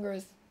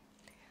Congress,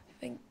 I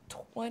think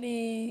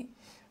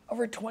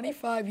over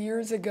 25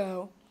 years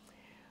ago,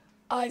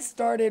 I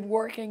started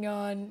working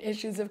on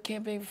issues of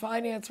campaign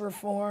finance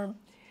reform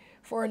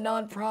for a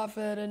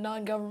nonprofit, a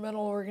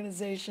non-governmental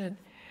organization.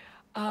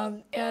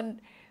 And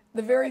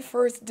the very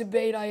first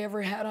debate I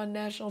ever had on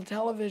national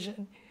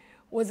television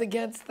was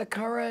against the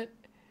current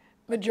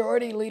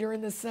majority leader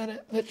in the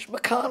Senate, Mitch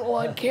McConnell,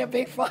 on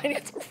campaign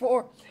finance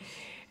reform.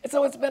 And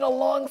so it's been a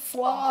long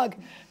slog.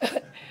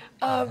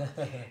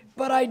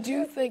 But I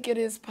do think it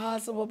is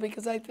possible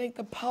because I think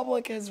the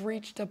public has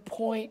reached a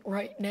point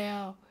right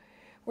now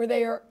where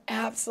they are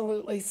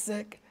absolutely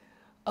sick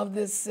of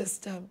this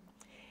system.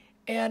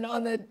 And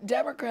on the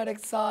Democratic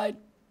side,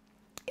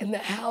 in the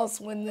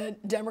House, when the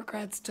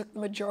Democrats took the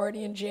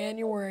majority in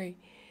January,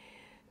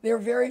 their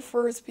very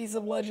first piece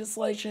of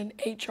legislation,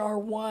 H.R.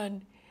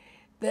 1,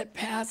 that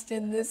passed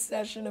in this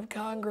session of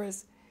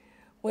Congress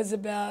was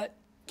about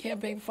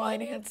campaign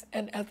finance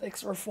and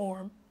ethics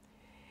reform.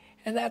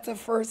 And that's a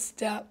first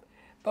step,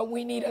 but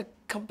we need a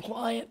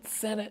compliant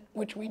Senate,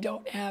 which we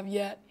don't have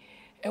yet,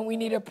 and we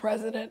need a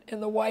president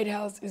in the White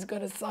House who's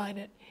going to sign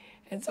it.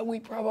 And so we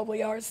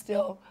probably are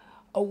still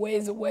a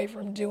ways away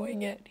from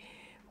doing it,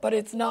 but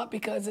it's not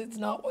because it's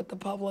not what the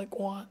public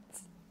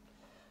wants.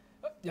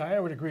 Yeah, I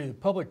would agree. The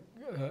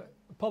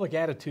public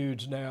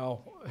attitudes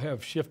now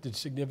have shifted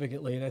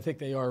significantly, and I think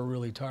they are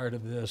really tired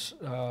of this,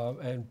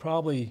 and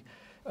probably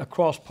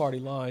across party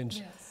lines.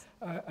 Yes.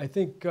 I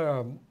think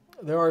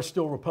there are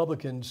still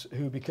Republicans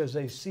who, because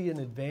they see an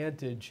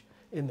advantage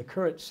in the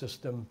current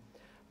system,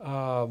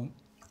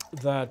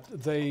 that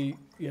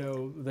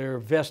they're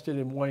vested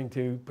in wanting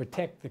to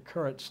protect the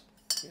current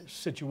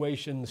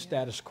situation, the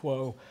status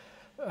quo.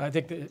 I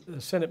think the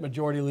Senate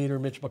Majority Leader,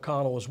 Mitch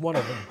McConnell, is one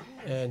of them,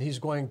 and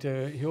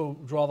he'll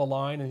draw the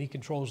line and he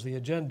controls the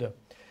agenda.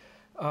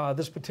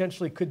 This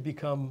potentially could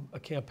become a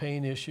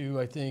campaign issue,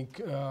 I think,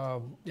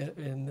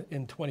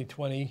 in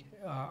 2020.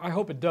 I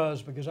hope it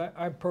does, because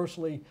I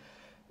personally,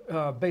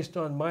 based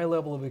on my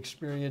level of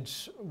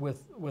experience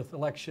with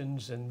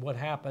elections and what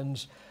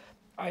happens,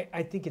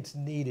 I think it's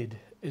needed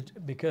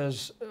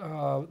because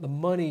the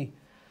money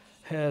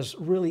has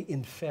really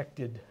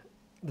infected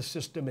the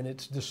system and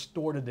it's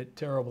distorted it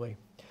terribly.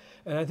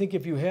 And I think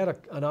if you had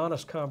an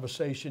honest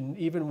conversation,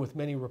 even with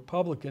many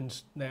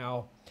Republicans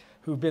now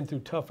who've been through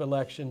tough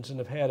elections and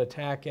have had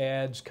attack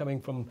ads coming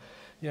from,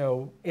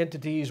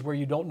 entities where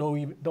you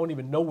don't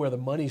even know where the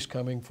money's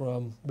coming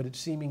from, but it's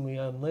seemingly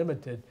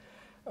unlimited,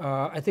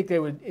 I think they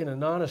would, in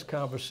an honest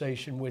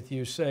conversation with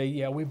you, say,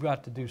 yeah, we've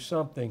got to do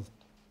something.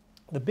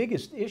 The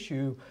biggest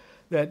issue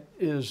that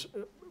is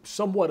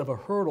somewhat of a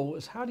hurdle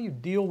is how do you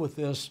deal with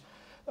this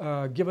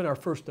given our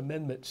First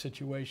Amendment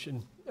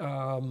situation?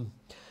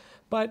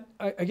 But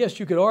I guess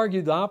you could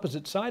argue the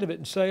opposite side of it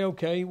and say,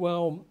 okay,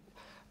 well,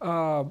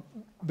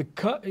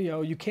 because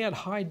you can't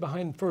hide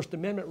behind First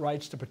Amendment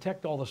rights to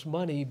protect all this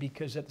money,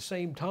 because at the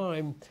same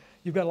time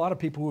you've got a lot of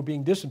people who are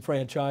being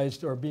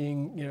disenfranchised or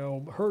being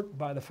hurt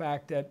by the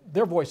fact that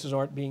their voices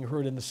aren't being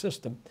heard in the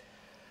system.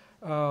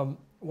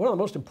 One of the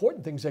most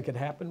important things that could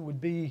happen would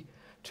be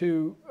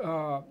to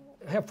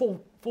have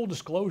full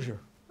disclosure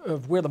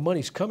of where the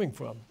money's coming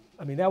from.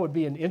 I mean, that would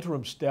be an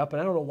interim step,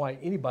 and I don't know why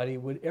anybody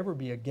would ever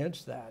be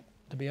against that,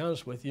 to be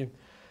honest with you.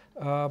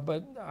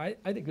 But I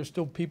think there's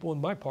still people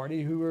in my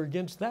party who are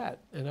against that,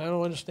 and I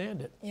don't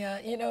understand it. Yeah,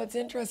 it's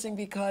interesting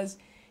because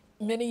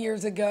many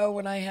years ago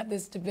when I had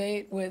this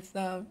debate with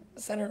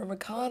Senator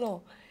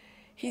McConnell,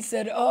 he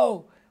said,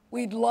 oh,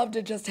 we'd love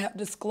to just have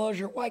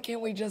disclosure. Why can't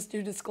we just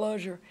do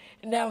disclosure?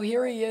 And now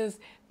here he is.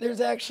 There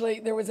was actually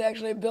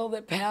a bill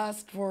that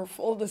passed for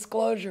full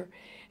disclosure,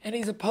 and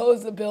he's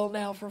opposed the bill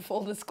now for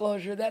full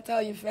disclosure. That's how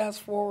you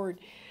fast forward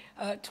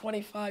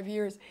 25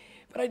 years.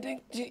 But I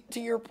think to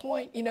your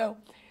point,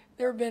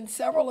 there have been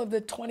several of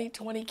the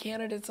 2020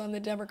 candidates on the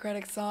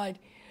Democratic side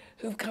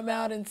who've come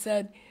out and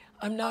said,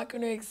 I'm not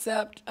going to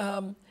accept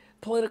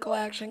political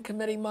action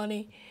committee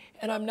money,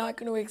 and I'm not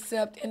going to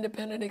accept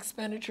independent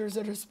expenditures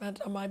that are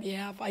spent on my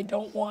behalf. I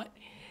don't want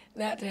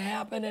that to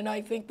happen. And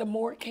I think the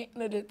more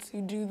candidates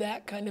who do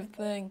that kind of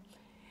thing,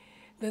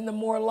 then the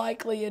more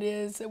likely it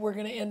is that we're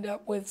going to end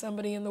up with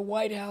somebody in the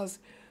White House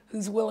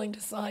who's willing to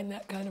sign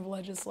that kind of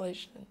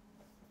legislation.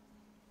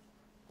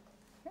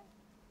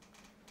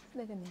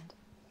 Liv in the end.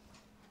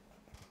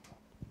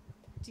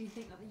 Do you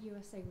think that the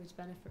USA would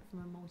benefit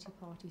from a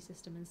multi-party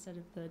system instead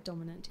of the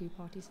dominant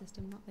two-party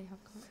system that they have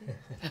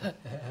currently?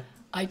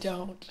 I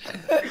don't.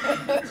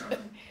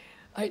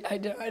 I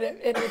don't.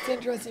 And it's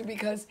interesting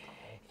because,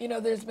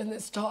 there's been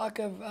this talk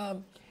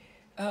of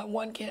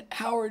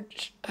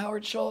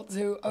Howard Schultz,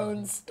 who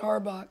owns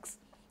Starbucks,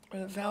 or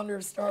the founder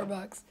of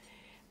Starbucks,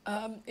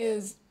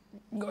 is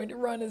going to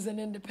run as an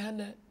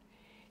independent.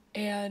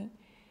 And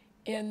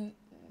in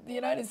the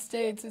United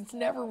States, it's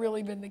never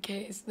really been the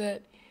case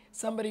that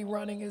somebody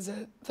running as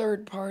a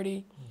third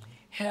party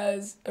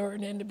or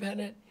an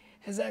independent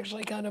has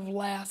actually kind of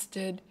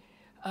lasted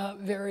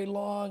very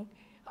long.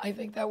 I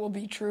think that will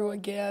be true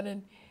again.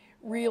 And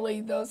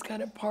really those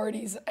kind of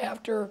parties,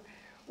 after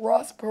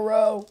Ross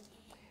Perot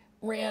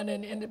ran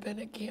an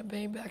independent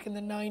campaign back in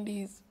the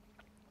 90s,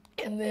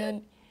 and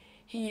then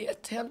he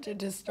attempted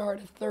to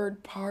start a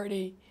third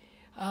party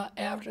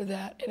after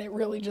that, and it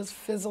really just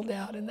fizzled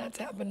out, and that's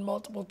happened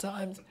multiple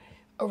times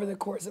over the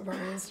course of our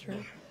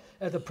history.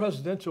 At the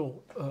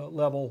presidential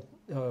level,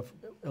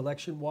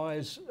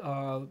 election-wise,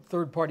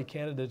 third-party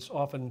candidates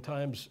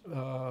oftentimes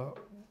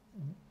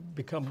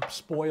become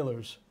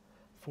spoilers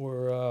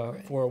for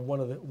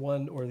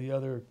one or the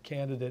other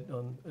candidate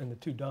in the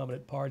two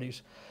dominant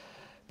parties.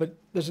 But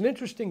there's an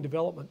interesting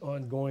development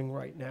ongoing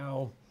right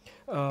now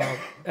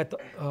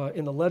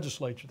in the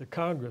legislature, the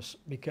Congress,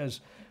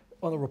 because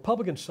on the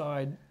Republican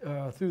side,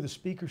 through the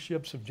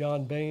speakerships of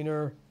John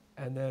Boehner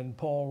and then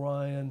Paul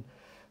Ryan,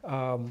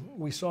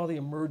 we saw the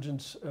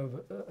emergence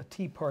of a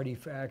Tea Party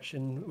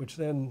faction, which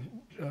then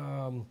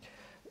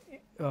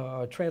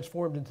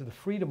transformed into the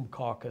Freedom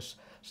Caucus.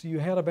 So you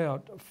had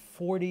about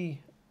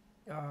 40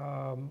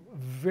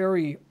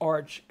 very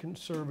arch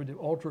conservative,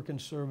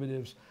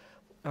 ultra-conservatives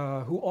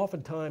who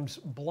oftentimes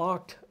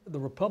blocked the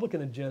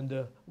Republican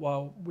agenda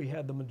while we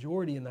had the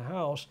majority in the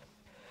House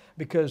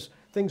because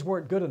things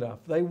weren't good enough.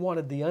 They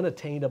wanted the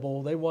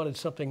unattainable. They wanted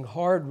something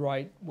hard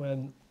right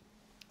when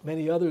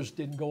many others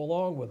didn't go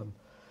along with them.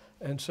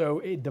 And so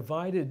it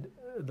divided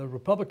the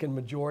Republican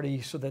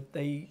majority so that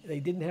they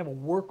didn't have a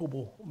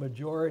workable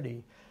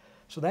majority.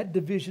 So that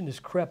division has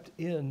crept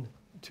in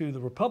to the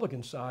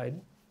Republican side.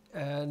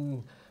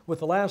 And with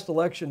the last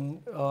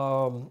election,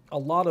 a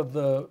lot of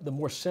the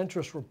more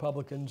centrist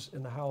Republicans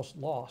in the House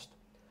lost.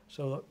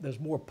 So there's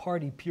more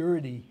party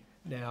purity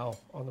now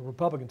on the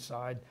Republican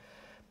side.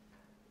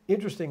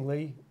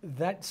 Interestingly,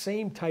 that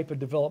same type of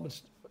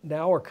developments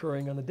now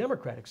occurring on the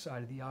Democratic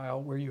side of the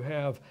aisle, where you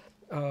have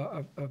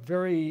a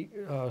very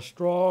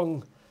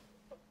strong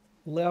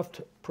left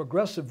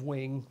progressive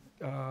wing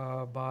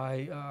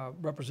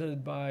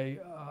represented by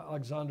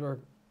Alexandra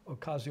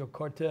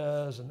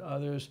Ocasio-Cortez and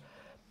others.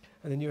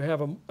 And then you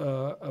have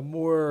a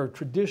more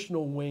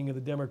traditional wing of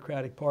the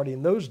Democratic Party.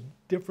 And those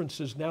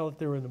differences, now that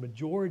they're in the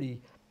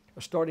majority,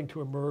 are starting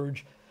to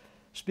emerge.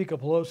 Speaker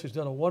Pelosi has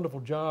done a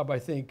wonderful job, I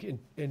think,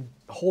 in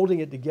holding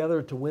it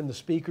together to win the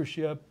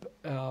speakership.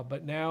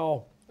 But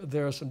now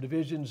there are some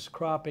divisions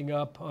cropping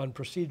up on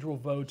procedural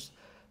votes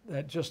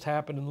that just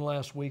happened in the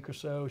last week or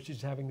so.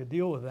 She's having to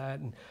deal with that.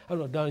 And I don't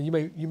know, Donna,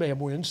 you may have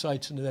more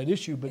insights into that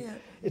issue, but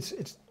yeah.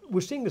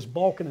 We're seeing this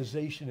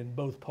balkanization in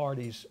both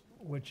parties,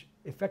 which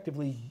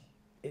effectively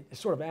it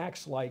sort of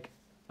acts like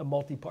a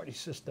multi-party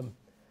system.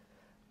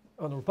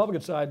 On the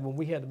Republican side, when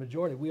we had the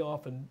majority, we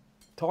often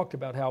talked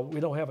about how we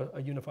don't have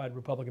a unified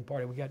Republican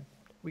Party.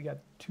 We got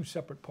two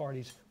separate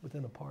parties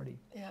within a party.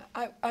 Yeah,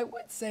 I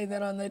would say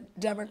that on the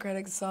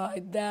Democratic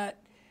side, that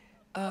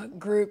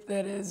group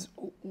that is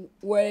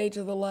way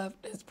to the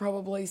left is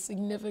probably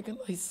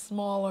significantly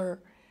smaller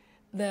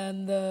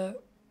than the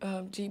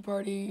Tea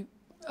Party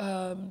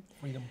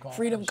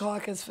Freedom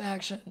Caucus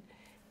faction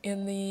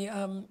in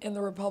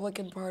the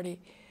Republican Party.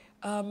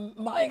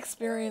 My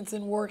experience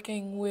in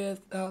working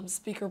with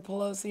Speaker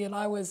Pelosi, and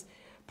I was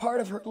part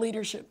of her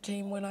leadership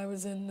team when I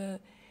was in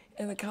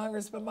the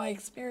Congress, but my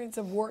experience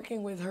of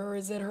working with her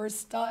is that her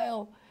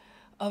style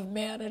of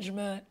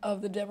management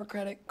of the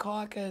Democratic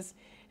caucus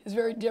is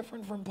very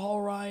different from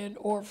Paul Ryan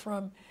or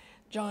from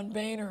John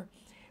Boehner,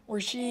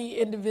 where she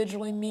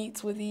individually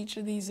meets with each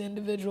of these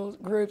individual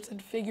groups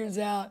and figures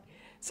out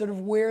sort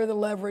of where the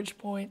leverage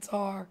points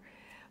are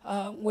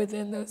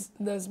within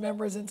those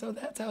members. And so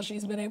that's how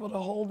she's been able to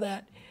hold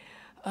that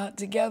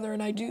together.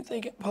 And I do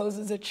think it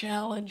poses a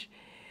challenge.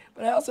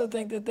 But I also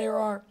think that there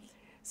are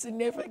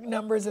significant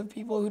numbers of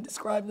people who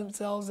describe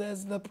themselves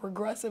as the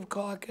progressive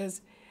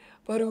caucus,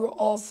 but who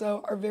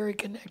also are very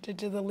connected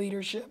to the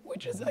leadership,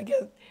 which is, I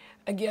guess,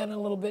 again, a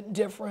little bit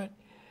different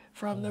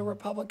from the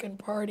Republican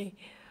Party.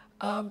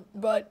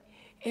 But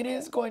it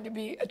is going to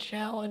be a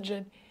challenge,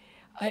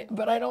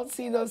 but I don't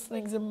see those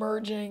things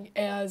emerging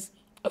as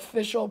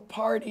official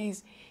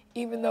parties,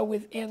 even though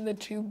within the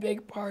two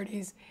big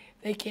parties,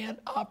 they can't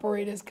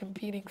operate as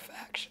competing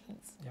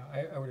factions.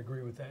 Yeah, I would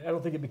agree with that. I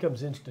don't think it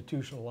becomes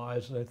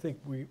institutionalized, and I think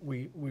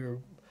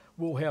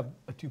we'll have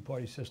a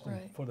two-party system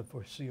for the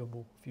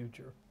foreseeable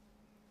future.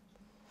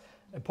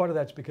 And part of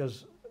that's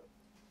because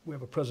we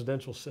have a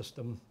presidential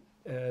system,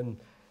 and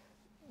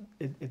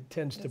it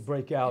tends to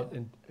break out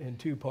in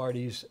two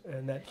parties,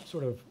 and that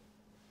sort of,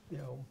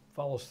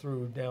 follows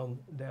through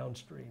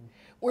downstream.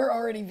 We're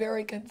already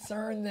very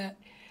concerned that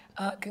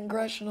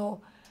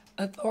congressional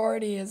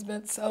authority has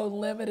been so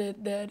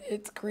limited that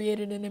it's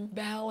created an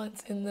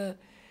imbalance in the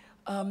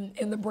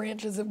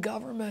branches of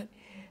government,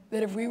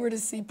 that if we were to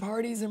see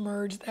parties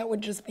emerge, that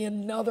would just be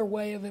another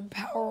way of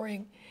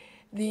empowering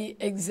the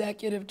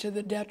executive to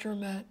the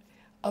detriment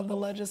of the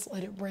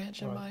legislative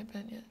branch, in my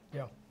opinion.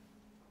 Yeah.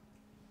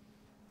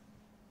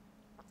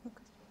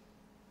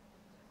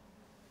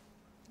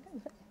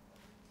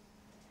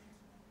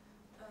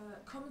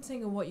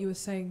 Commenting on what you were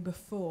saying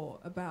before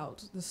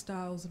about the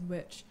styles in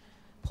which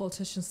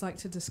politicians like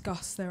to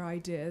discuss their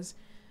ideas,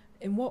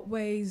 in what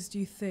ways do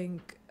you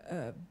think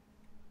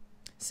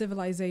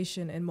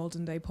civilization in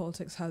modern day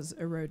politics has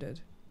eroded?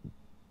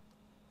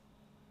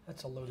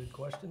 That's a loaded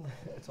question.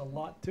 It's a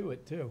lot to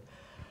it, too.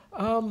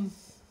 The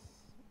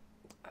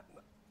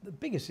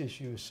biggest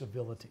issue is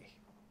civility.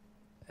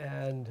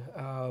 And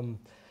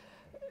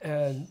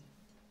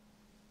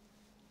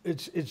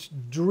it's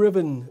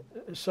driven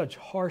such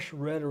harsh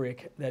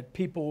rhetoric that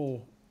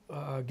people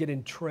get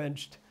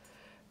entrenched,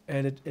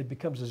 and it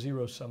becomes a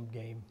zero-sum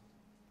game.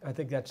 I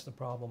think that's the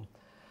problem.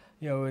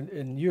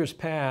 In years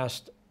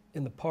past,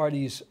 in the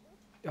parties,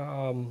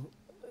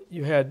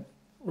 you had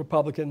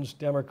Republicans,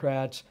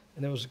 Democrats,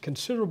 and there was a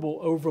considerable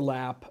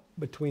overlap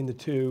between the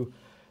two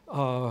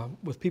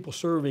with people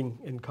serving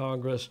in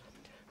Congress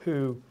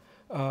who,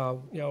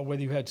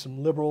 whether you had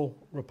some liberal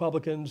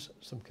Republicans,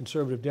 some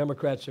conservative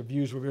Democrats, their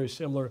views were very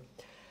similar.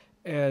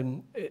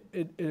 And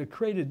it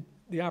created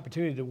the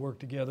opportunity to work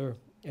together,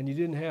 and you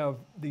didn't have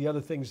the other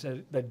things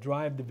that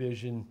drive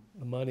division,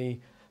 the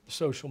money, the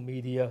social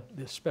media,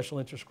 the special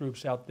interest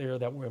groups out there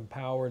that were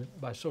empowered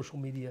by social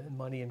media and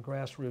money and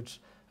grassroots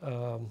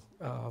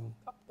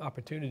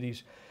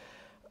opportunities.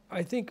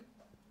 I think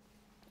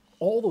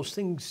all those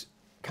things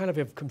kind of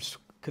have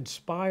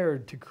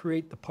conspired to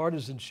create the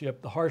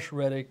partisanship, the harsh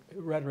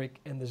rhetoric,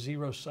 and the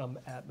zero-sum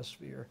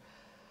atmosphere.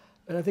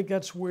 And I think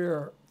that's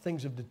where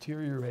things have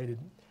deteriorated.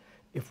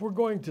 If we're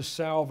going to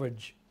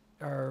salvage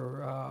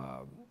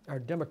our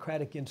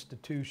democratic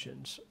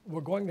institutions,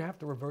 we're going to have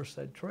to reverse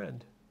that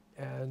trend.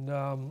 And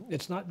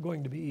it's not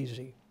going to be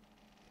easy.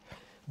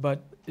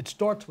 But it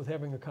starts with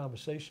having a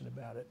conversation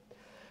about it.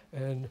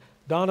 And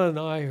Donna and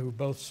I, who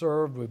both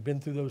served, we've been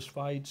through those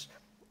fights.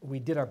 We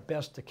did our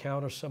best to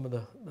counter some of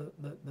the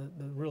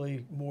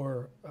really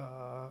more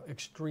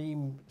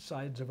extreme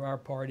sides of our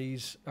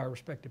parties, our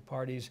respective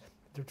parties,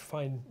 to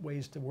find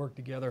ways to work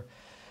together.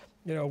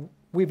 You know,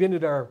 we've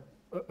ended our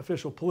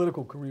official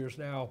political careers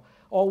now.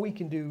 All we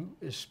can do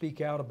is speak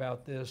out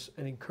about this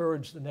and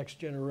encourage the next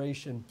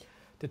generation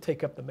to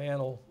take up the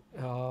mantle,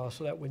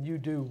 so that when you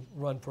do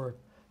run for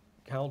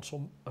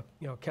council,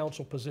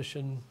 council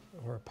position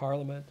or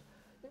parliament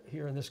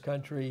here in this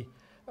country,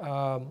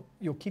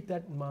 you'll keep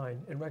that in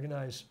mind and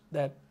recognize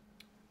that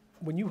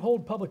when you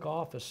hold public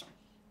office,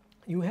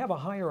 you have a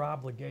higher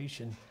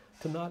obligation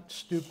to not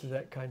stoop to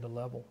that kind of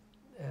level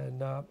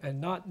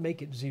and not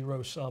make it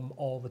zero-sum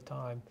all the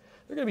time.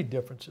 There are going to be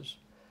differences,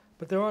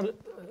 but there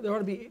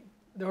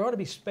ought to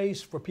be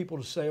space for people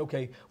to say,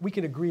 okay, we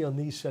can agree on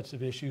these sets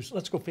of issues.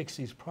 Let's go fix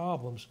these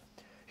problems.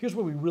 Here's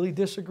where we really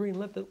disagree, and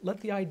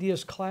let the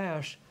ideas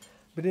clash,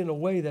 but in a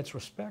way that's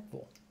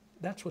respectful.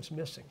 That's what's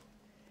missing.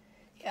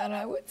 Yeah, and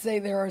I would say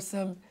there are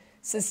some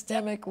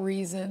systemic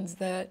reasons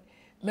that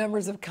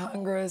members of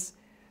Congress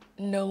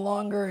no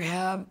longer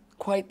have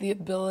quite the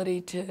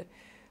ability to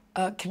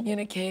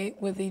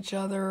communicate with each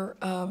other,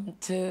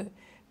 to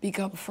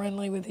become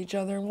friendly with each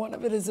other, and one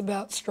of it is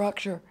about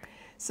structure.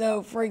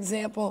 So, for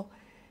example,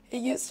 it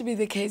used to be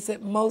the case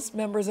that most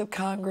members of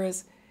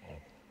Congress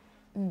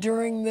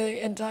during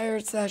the entire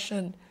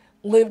session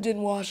lived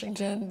in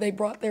Washington. They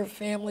brought their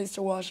families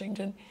to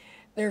Washington.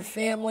 Their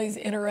families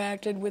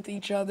interacted with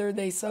each other.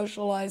 They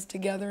socialized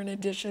together in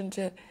addition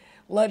to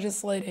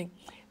legislating.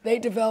 They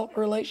developed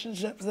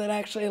relationships that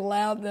actually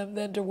allowed them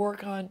then to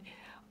work on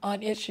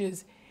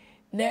issues.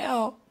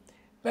 Now,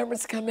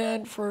 members come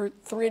in for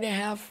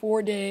 3.5,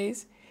 4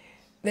 days.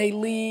 They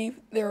leave.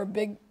 There are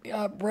big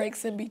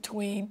breaks in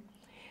between.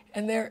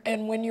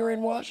 And when you're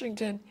in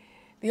Washington,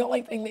 the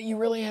only thing that you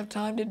really have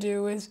time to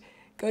do is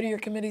go to your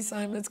committee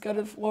assignments, go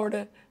to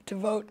Florida to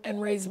vote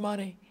and raise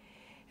money.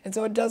 And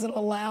so it doesn't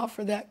allow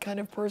for that kind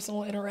of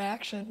personal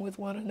interaction with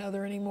one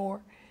another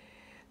anymore.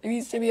 There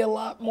used to be a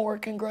lot more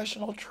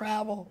congressional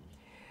travel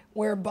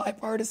where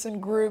bipartisan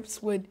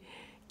groups would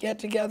get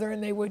together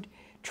and they would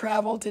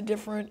travel to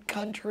different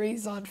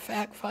countries on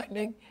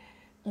fact-finding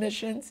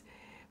missions.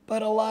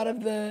 But a lot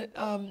of the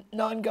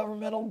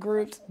non-governmental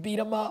groups beat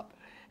them up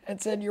and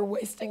said, you're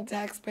wasting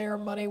taxpayer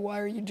money, why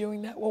are you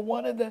doing that? Well,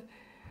 one of the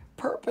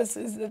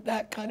purposes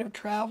that kind of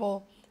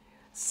travel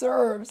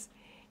serves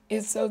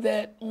is so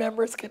that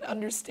members can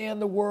understand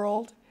the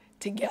world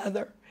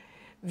together,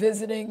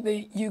 visiting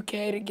the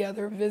UK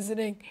together,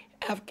 visiting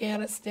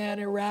Afghanistan,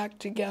 Iraq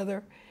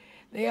together.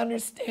 They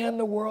understand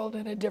the world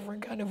in a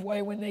different kind of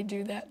way when they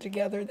do that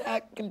together.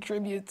 That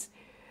contributes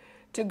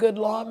to good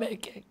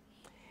lawmaking.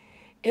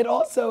 It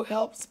also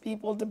helps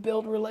people to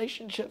build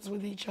relationships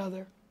with each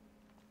other.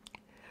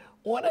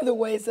 One of the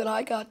ways that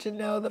I got to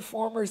know the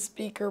former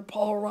Speaker,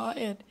 Paul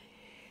Ryan,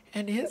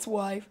 and his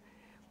wife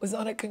was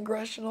on a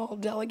congressional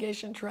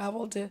delegation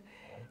travel to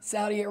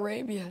Saudi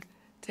Arabia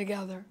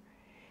together.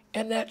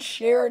 And that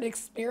shared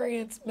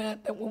experience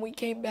meant that when we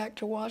came back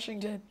to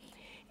Washington,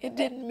 it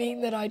didn't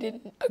mean that I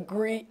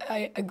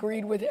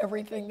agreed with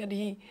everything that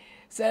he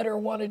said or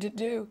wanted to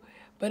do,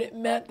 but it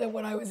meant that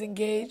when I was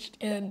engaged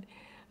in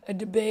a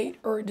debate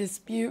or a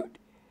dispute,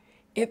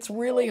 it's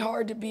really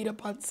hard to beat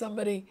up on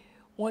somebody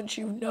once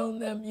you've known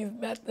them, you've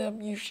met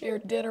them, you've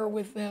shared dinner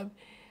with them,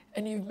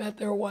 and you've met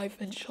their wife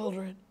and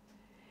children.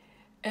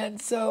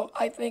 And so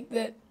I think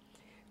that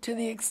to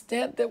the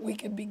extent that we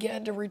can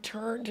begin to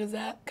return to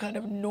that kind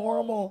of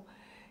normal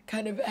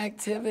kind of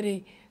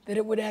activity, that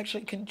it would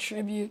actually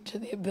contribute to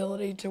the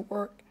ability to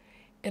work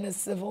in a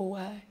civil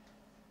way.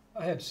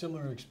 I had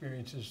similar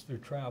experiences through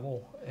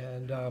travel,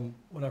 and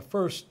when I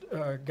first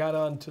got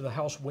on to the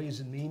House Ways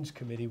and Means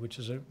Committee, which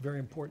is a very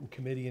important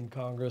committee in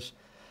Congress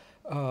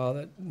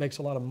that makes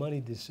a lot of money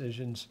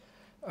decisions,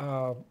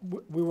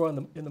 we were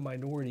in the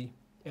minority,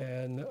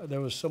 and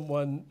there was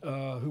someone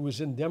who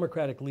was in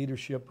Democratic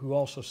leadership who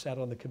also sat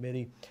on the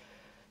committee.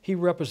 He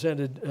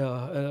represented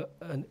a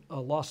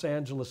Los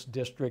Angeles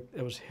district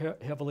that was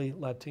heavily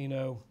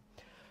Latino.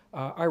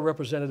 I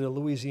represented a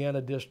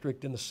Louisiana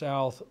district in the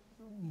South,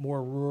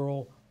 more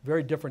rural,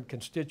 very different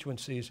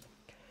constituencies.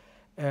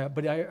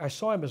 But I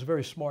saw him as a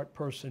very smart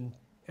person,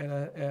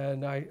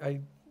 and I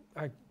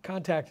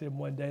contacted him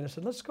one day and I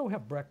said, let's go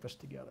have breakfast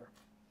together.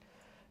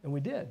 And we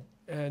did.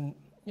 And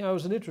you know, it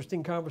was an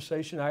interesting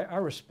conversation. I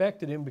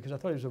respected him because I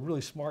thought he was a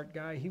really smart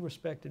guy. He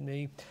respected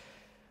me.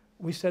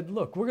 We said,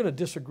 look, we're going to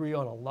disagree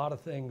on a lot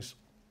of things,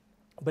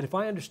 but if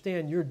I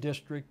understand your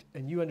district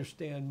and you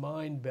understand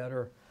mine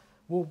better,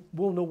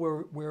 we'll know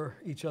where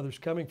each other's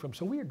coming from.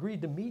 So we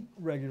agreed to meet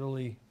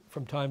regularly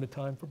from time to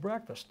time for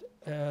breakfast.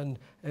 And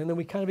then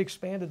we kind of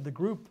expanded the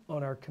group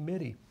on our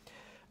committee.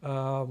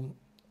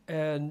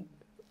 And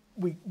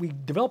we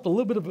developed a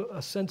little bit of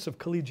a sense of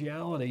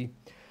collegiality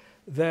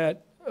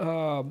that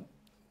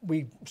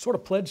we sort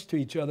of pledged to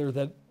each other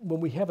that when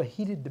we have a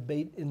heated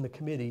debate in the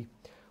committee,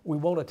 we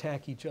won't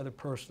attack each other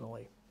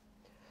personally.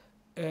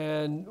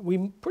 And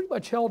we pretty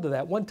much held to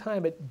that. One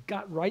time it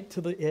got right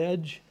to the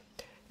edge,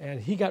 and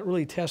he got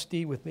really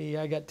testy with me,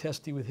 I got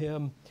testy with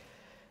him,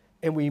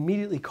 and we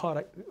immediately caught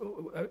it.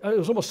 It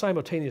was almost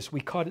simultaneous.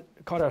 We caught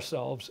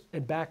ourselves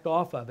and backed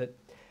off of it.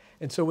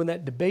 And so when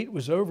that debate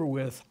was over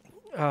with,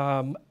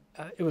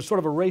 it was sort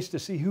of a race to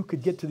see who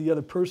could get to the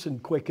other person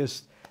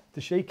quickest, to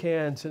shake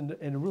hands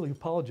and really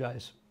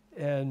apologize.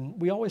 And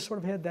we always sort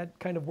of had that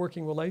kind of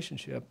working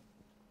relationship.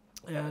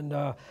 And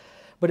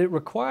but it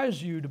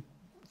requires you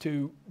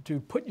to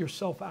put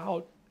yourself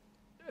out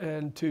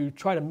and to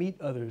try to meet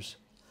others.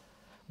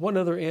 One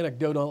other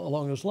anecdote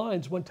along those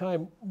lines, one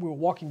time we were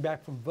walking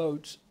back from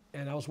votes,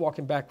 and I was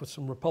walking back with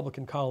some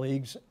Republican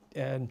colleagues,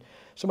 and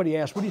somebody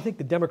asked, what do you think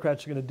the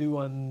Democrats are going to do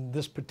on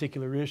this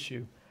particular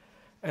issue?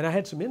 And I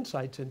had some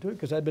insights into it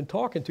because I'd been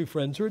talking to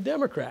friends who are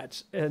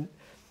Democrats. And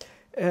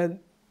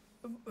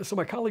so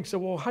my colleague said,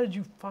 well, how did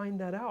you find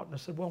that out? And I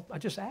said, well, I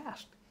just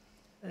asked.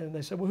 And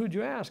they said, well, who'd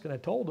you ask? And I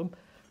told them.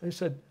 They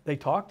said, they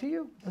talked to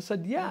you? I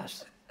said,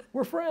 yes,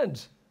 we're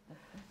friends.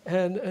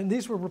 And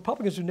these were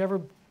Republicans who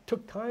never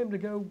took time to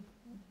go,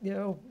 you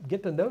know,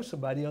 get to know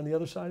somebody on the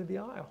other side of the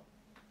aisle.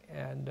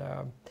 And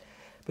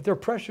but there are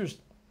pressures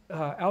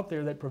out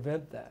there that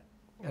prevent that.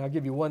 And I'll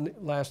give you one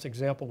last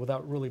example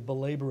without really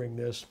belaboring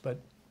this, but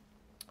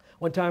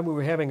one time we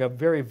were having a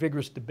very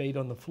vigorous debate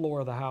on the floor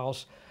of the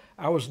House.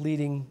 I was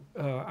leading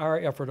our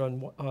effort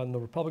on the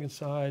Republican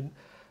side.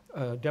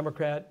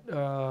 Democrat,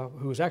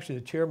 who was actually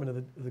the chairman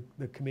of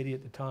the committee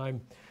at the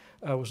time,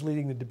 was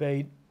leading the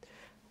debate.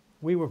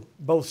 We were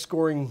both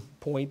scoring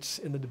points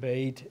in the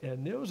debate,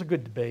 and it was a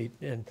good debate.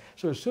 And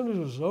so as soon as it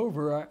was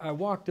over, I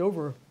walked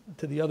over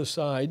to the other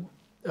side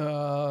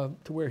to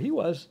where he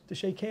was to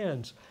shake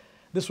hands.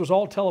 This was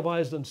all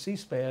televised on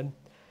C-SPAN,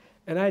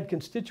 and I had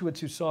constituents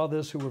who saw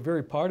this who were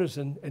very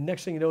partisan, and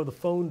next thing you know, the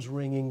phone's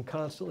ringing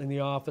constantly in the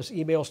office,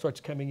 email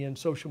starts coming in,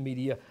 social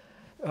media,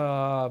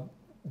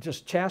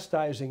 just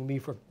chastising me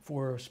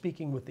for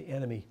speaking with the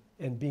enemy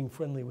and being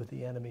friendly with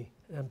the enemy.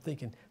 And I'm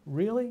thinking,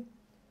 really?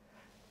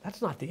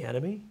 That's not the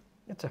enemy.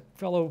 It's a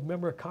fellow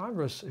member of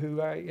Congress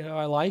who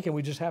I like, and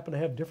we just happen to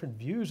have different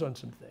views on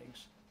some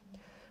things.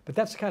 But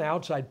that's the kind of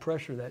outside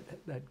pressure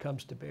that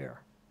comes to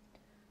bear.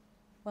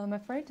 Well, I'm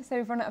afraid to say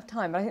we've run out of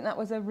time, but I think that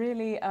was a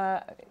really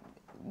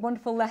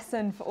wonderful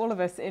lesson for all of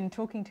us in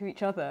talking to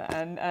each other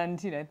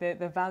and you know,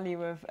 the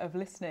value of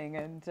listening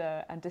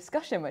and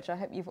discussion, which I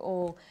hope you've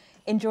all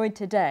enjoyed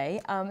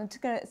today. I'm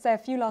just going to say a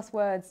few last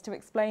words to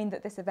explain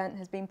that this event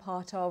has been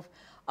part of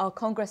our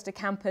Congress to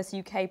Campus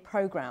UK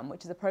programme,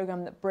 which is a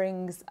programme that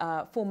brings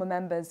former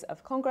members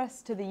of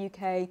Congress to the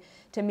UK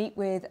to meet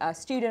with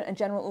student and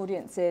general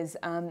audiences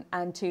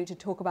and to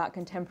talk about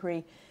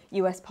contemporary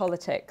US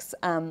politics.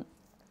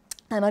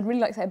 And I'd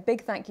really like to say a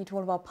big thank you to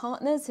all of our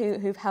partners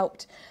who've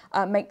helped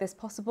make this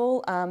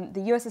possible.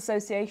 The US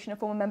Association of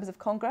Former Members of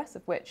Congress,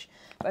 of which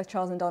both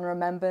Charles and Donna are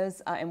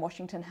members in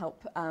Washington,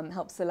 help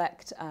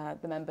select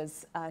the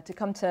members to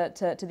come to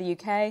the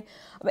UK.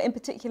 But in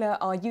particular,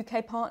 our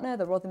UK partner,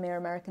 the Rothermere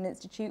American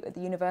Institute at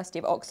the University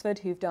of Oxford,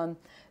 who've done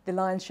the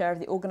lion's share of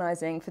the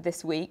organising for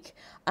this week.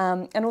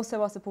 And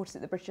also our supporters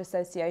at the British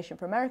Association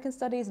for American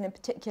Studies, and in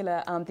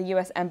particular the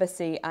US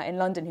Embassy in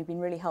London, who've been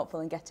really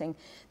helpful in getting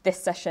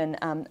this session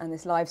and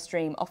this live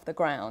stream off the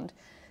ground.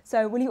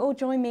 So will you all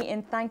join me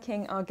in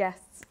thanking our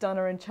guests,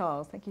 Donna and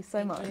Charles? Thank you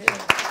so much.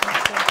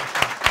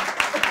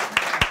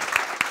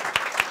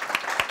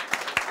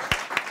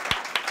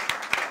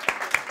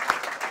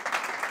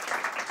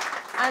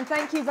 And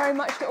thank you very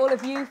much to all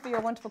of you for your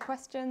wonderful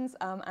questions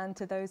and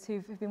to those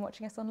who've been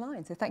watching us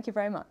online. So thank you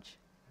very much.